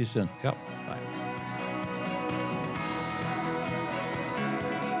right. Talk to you soon. Yep.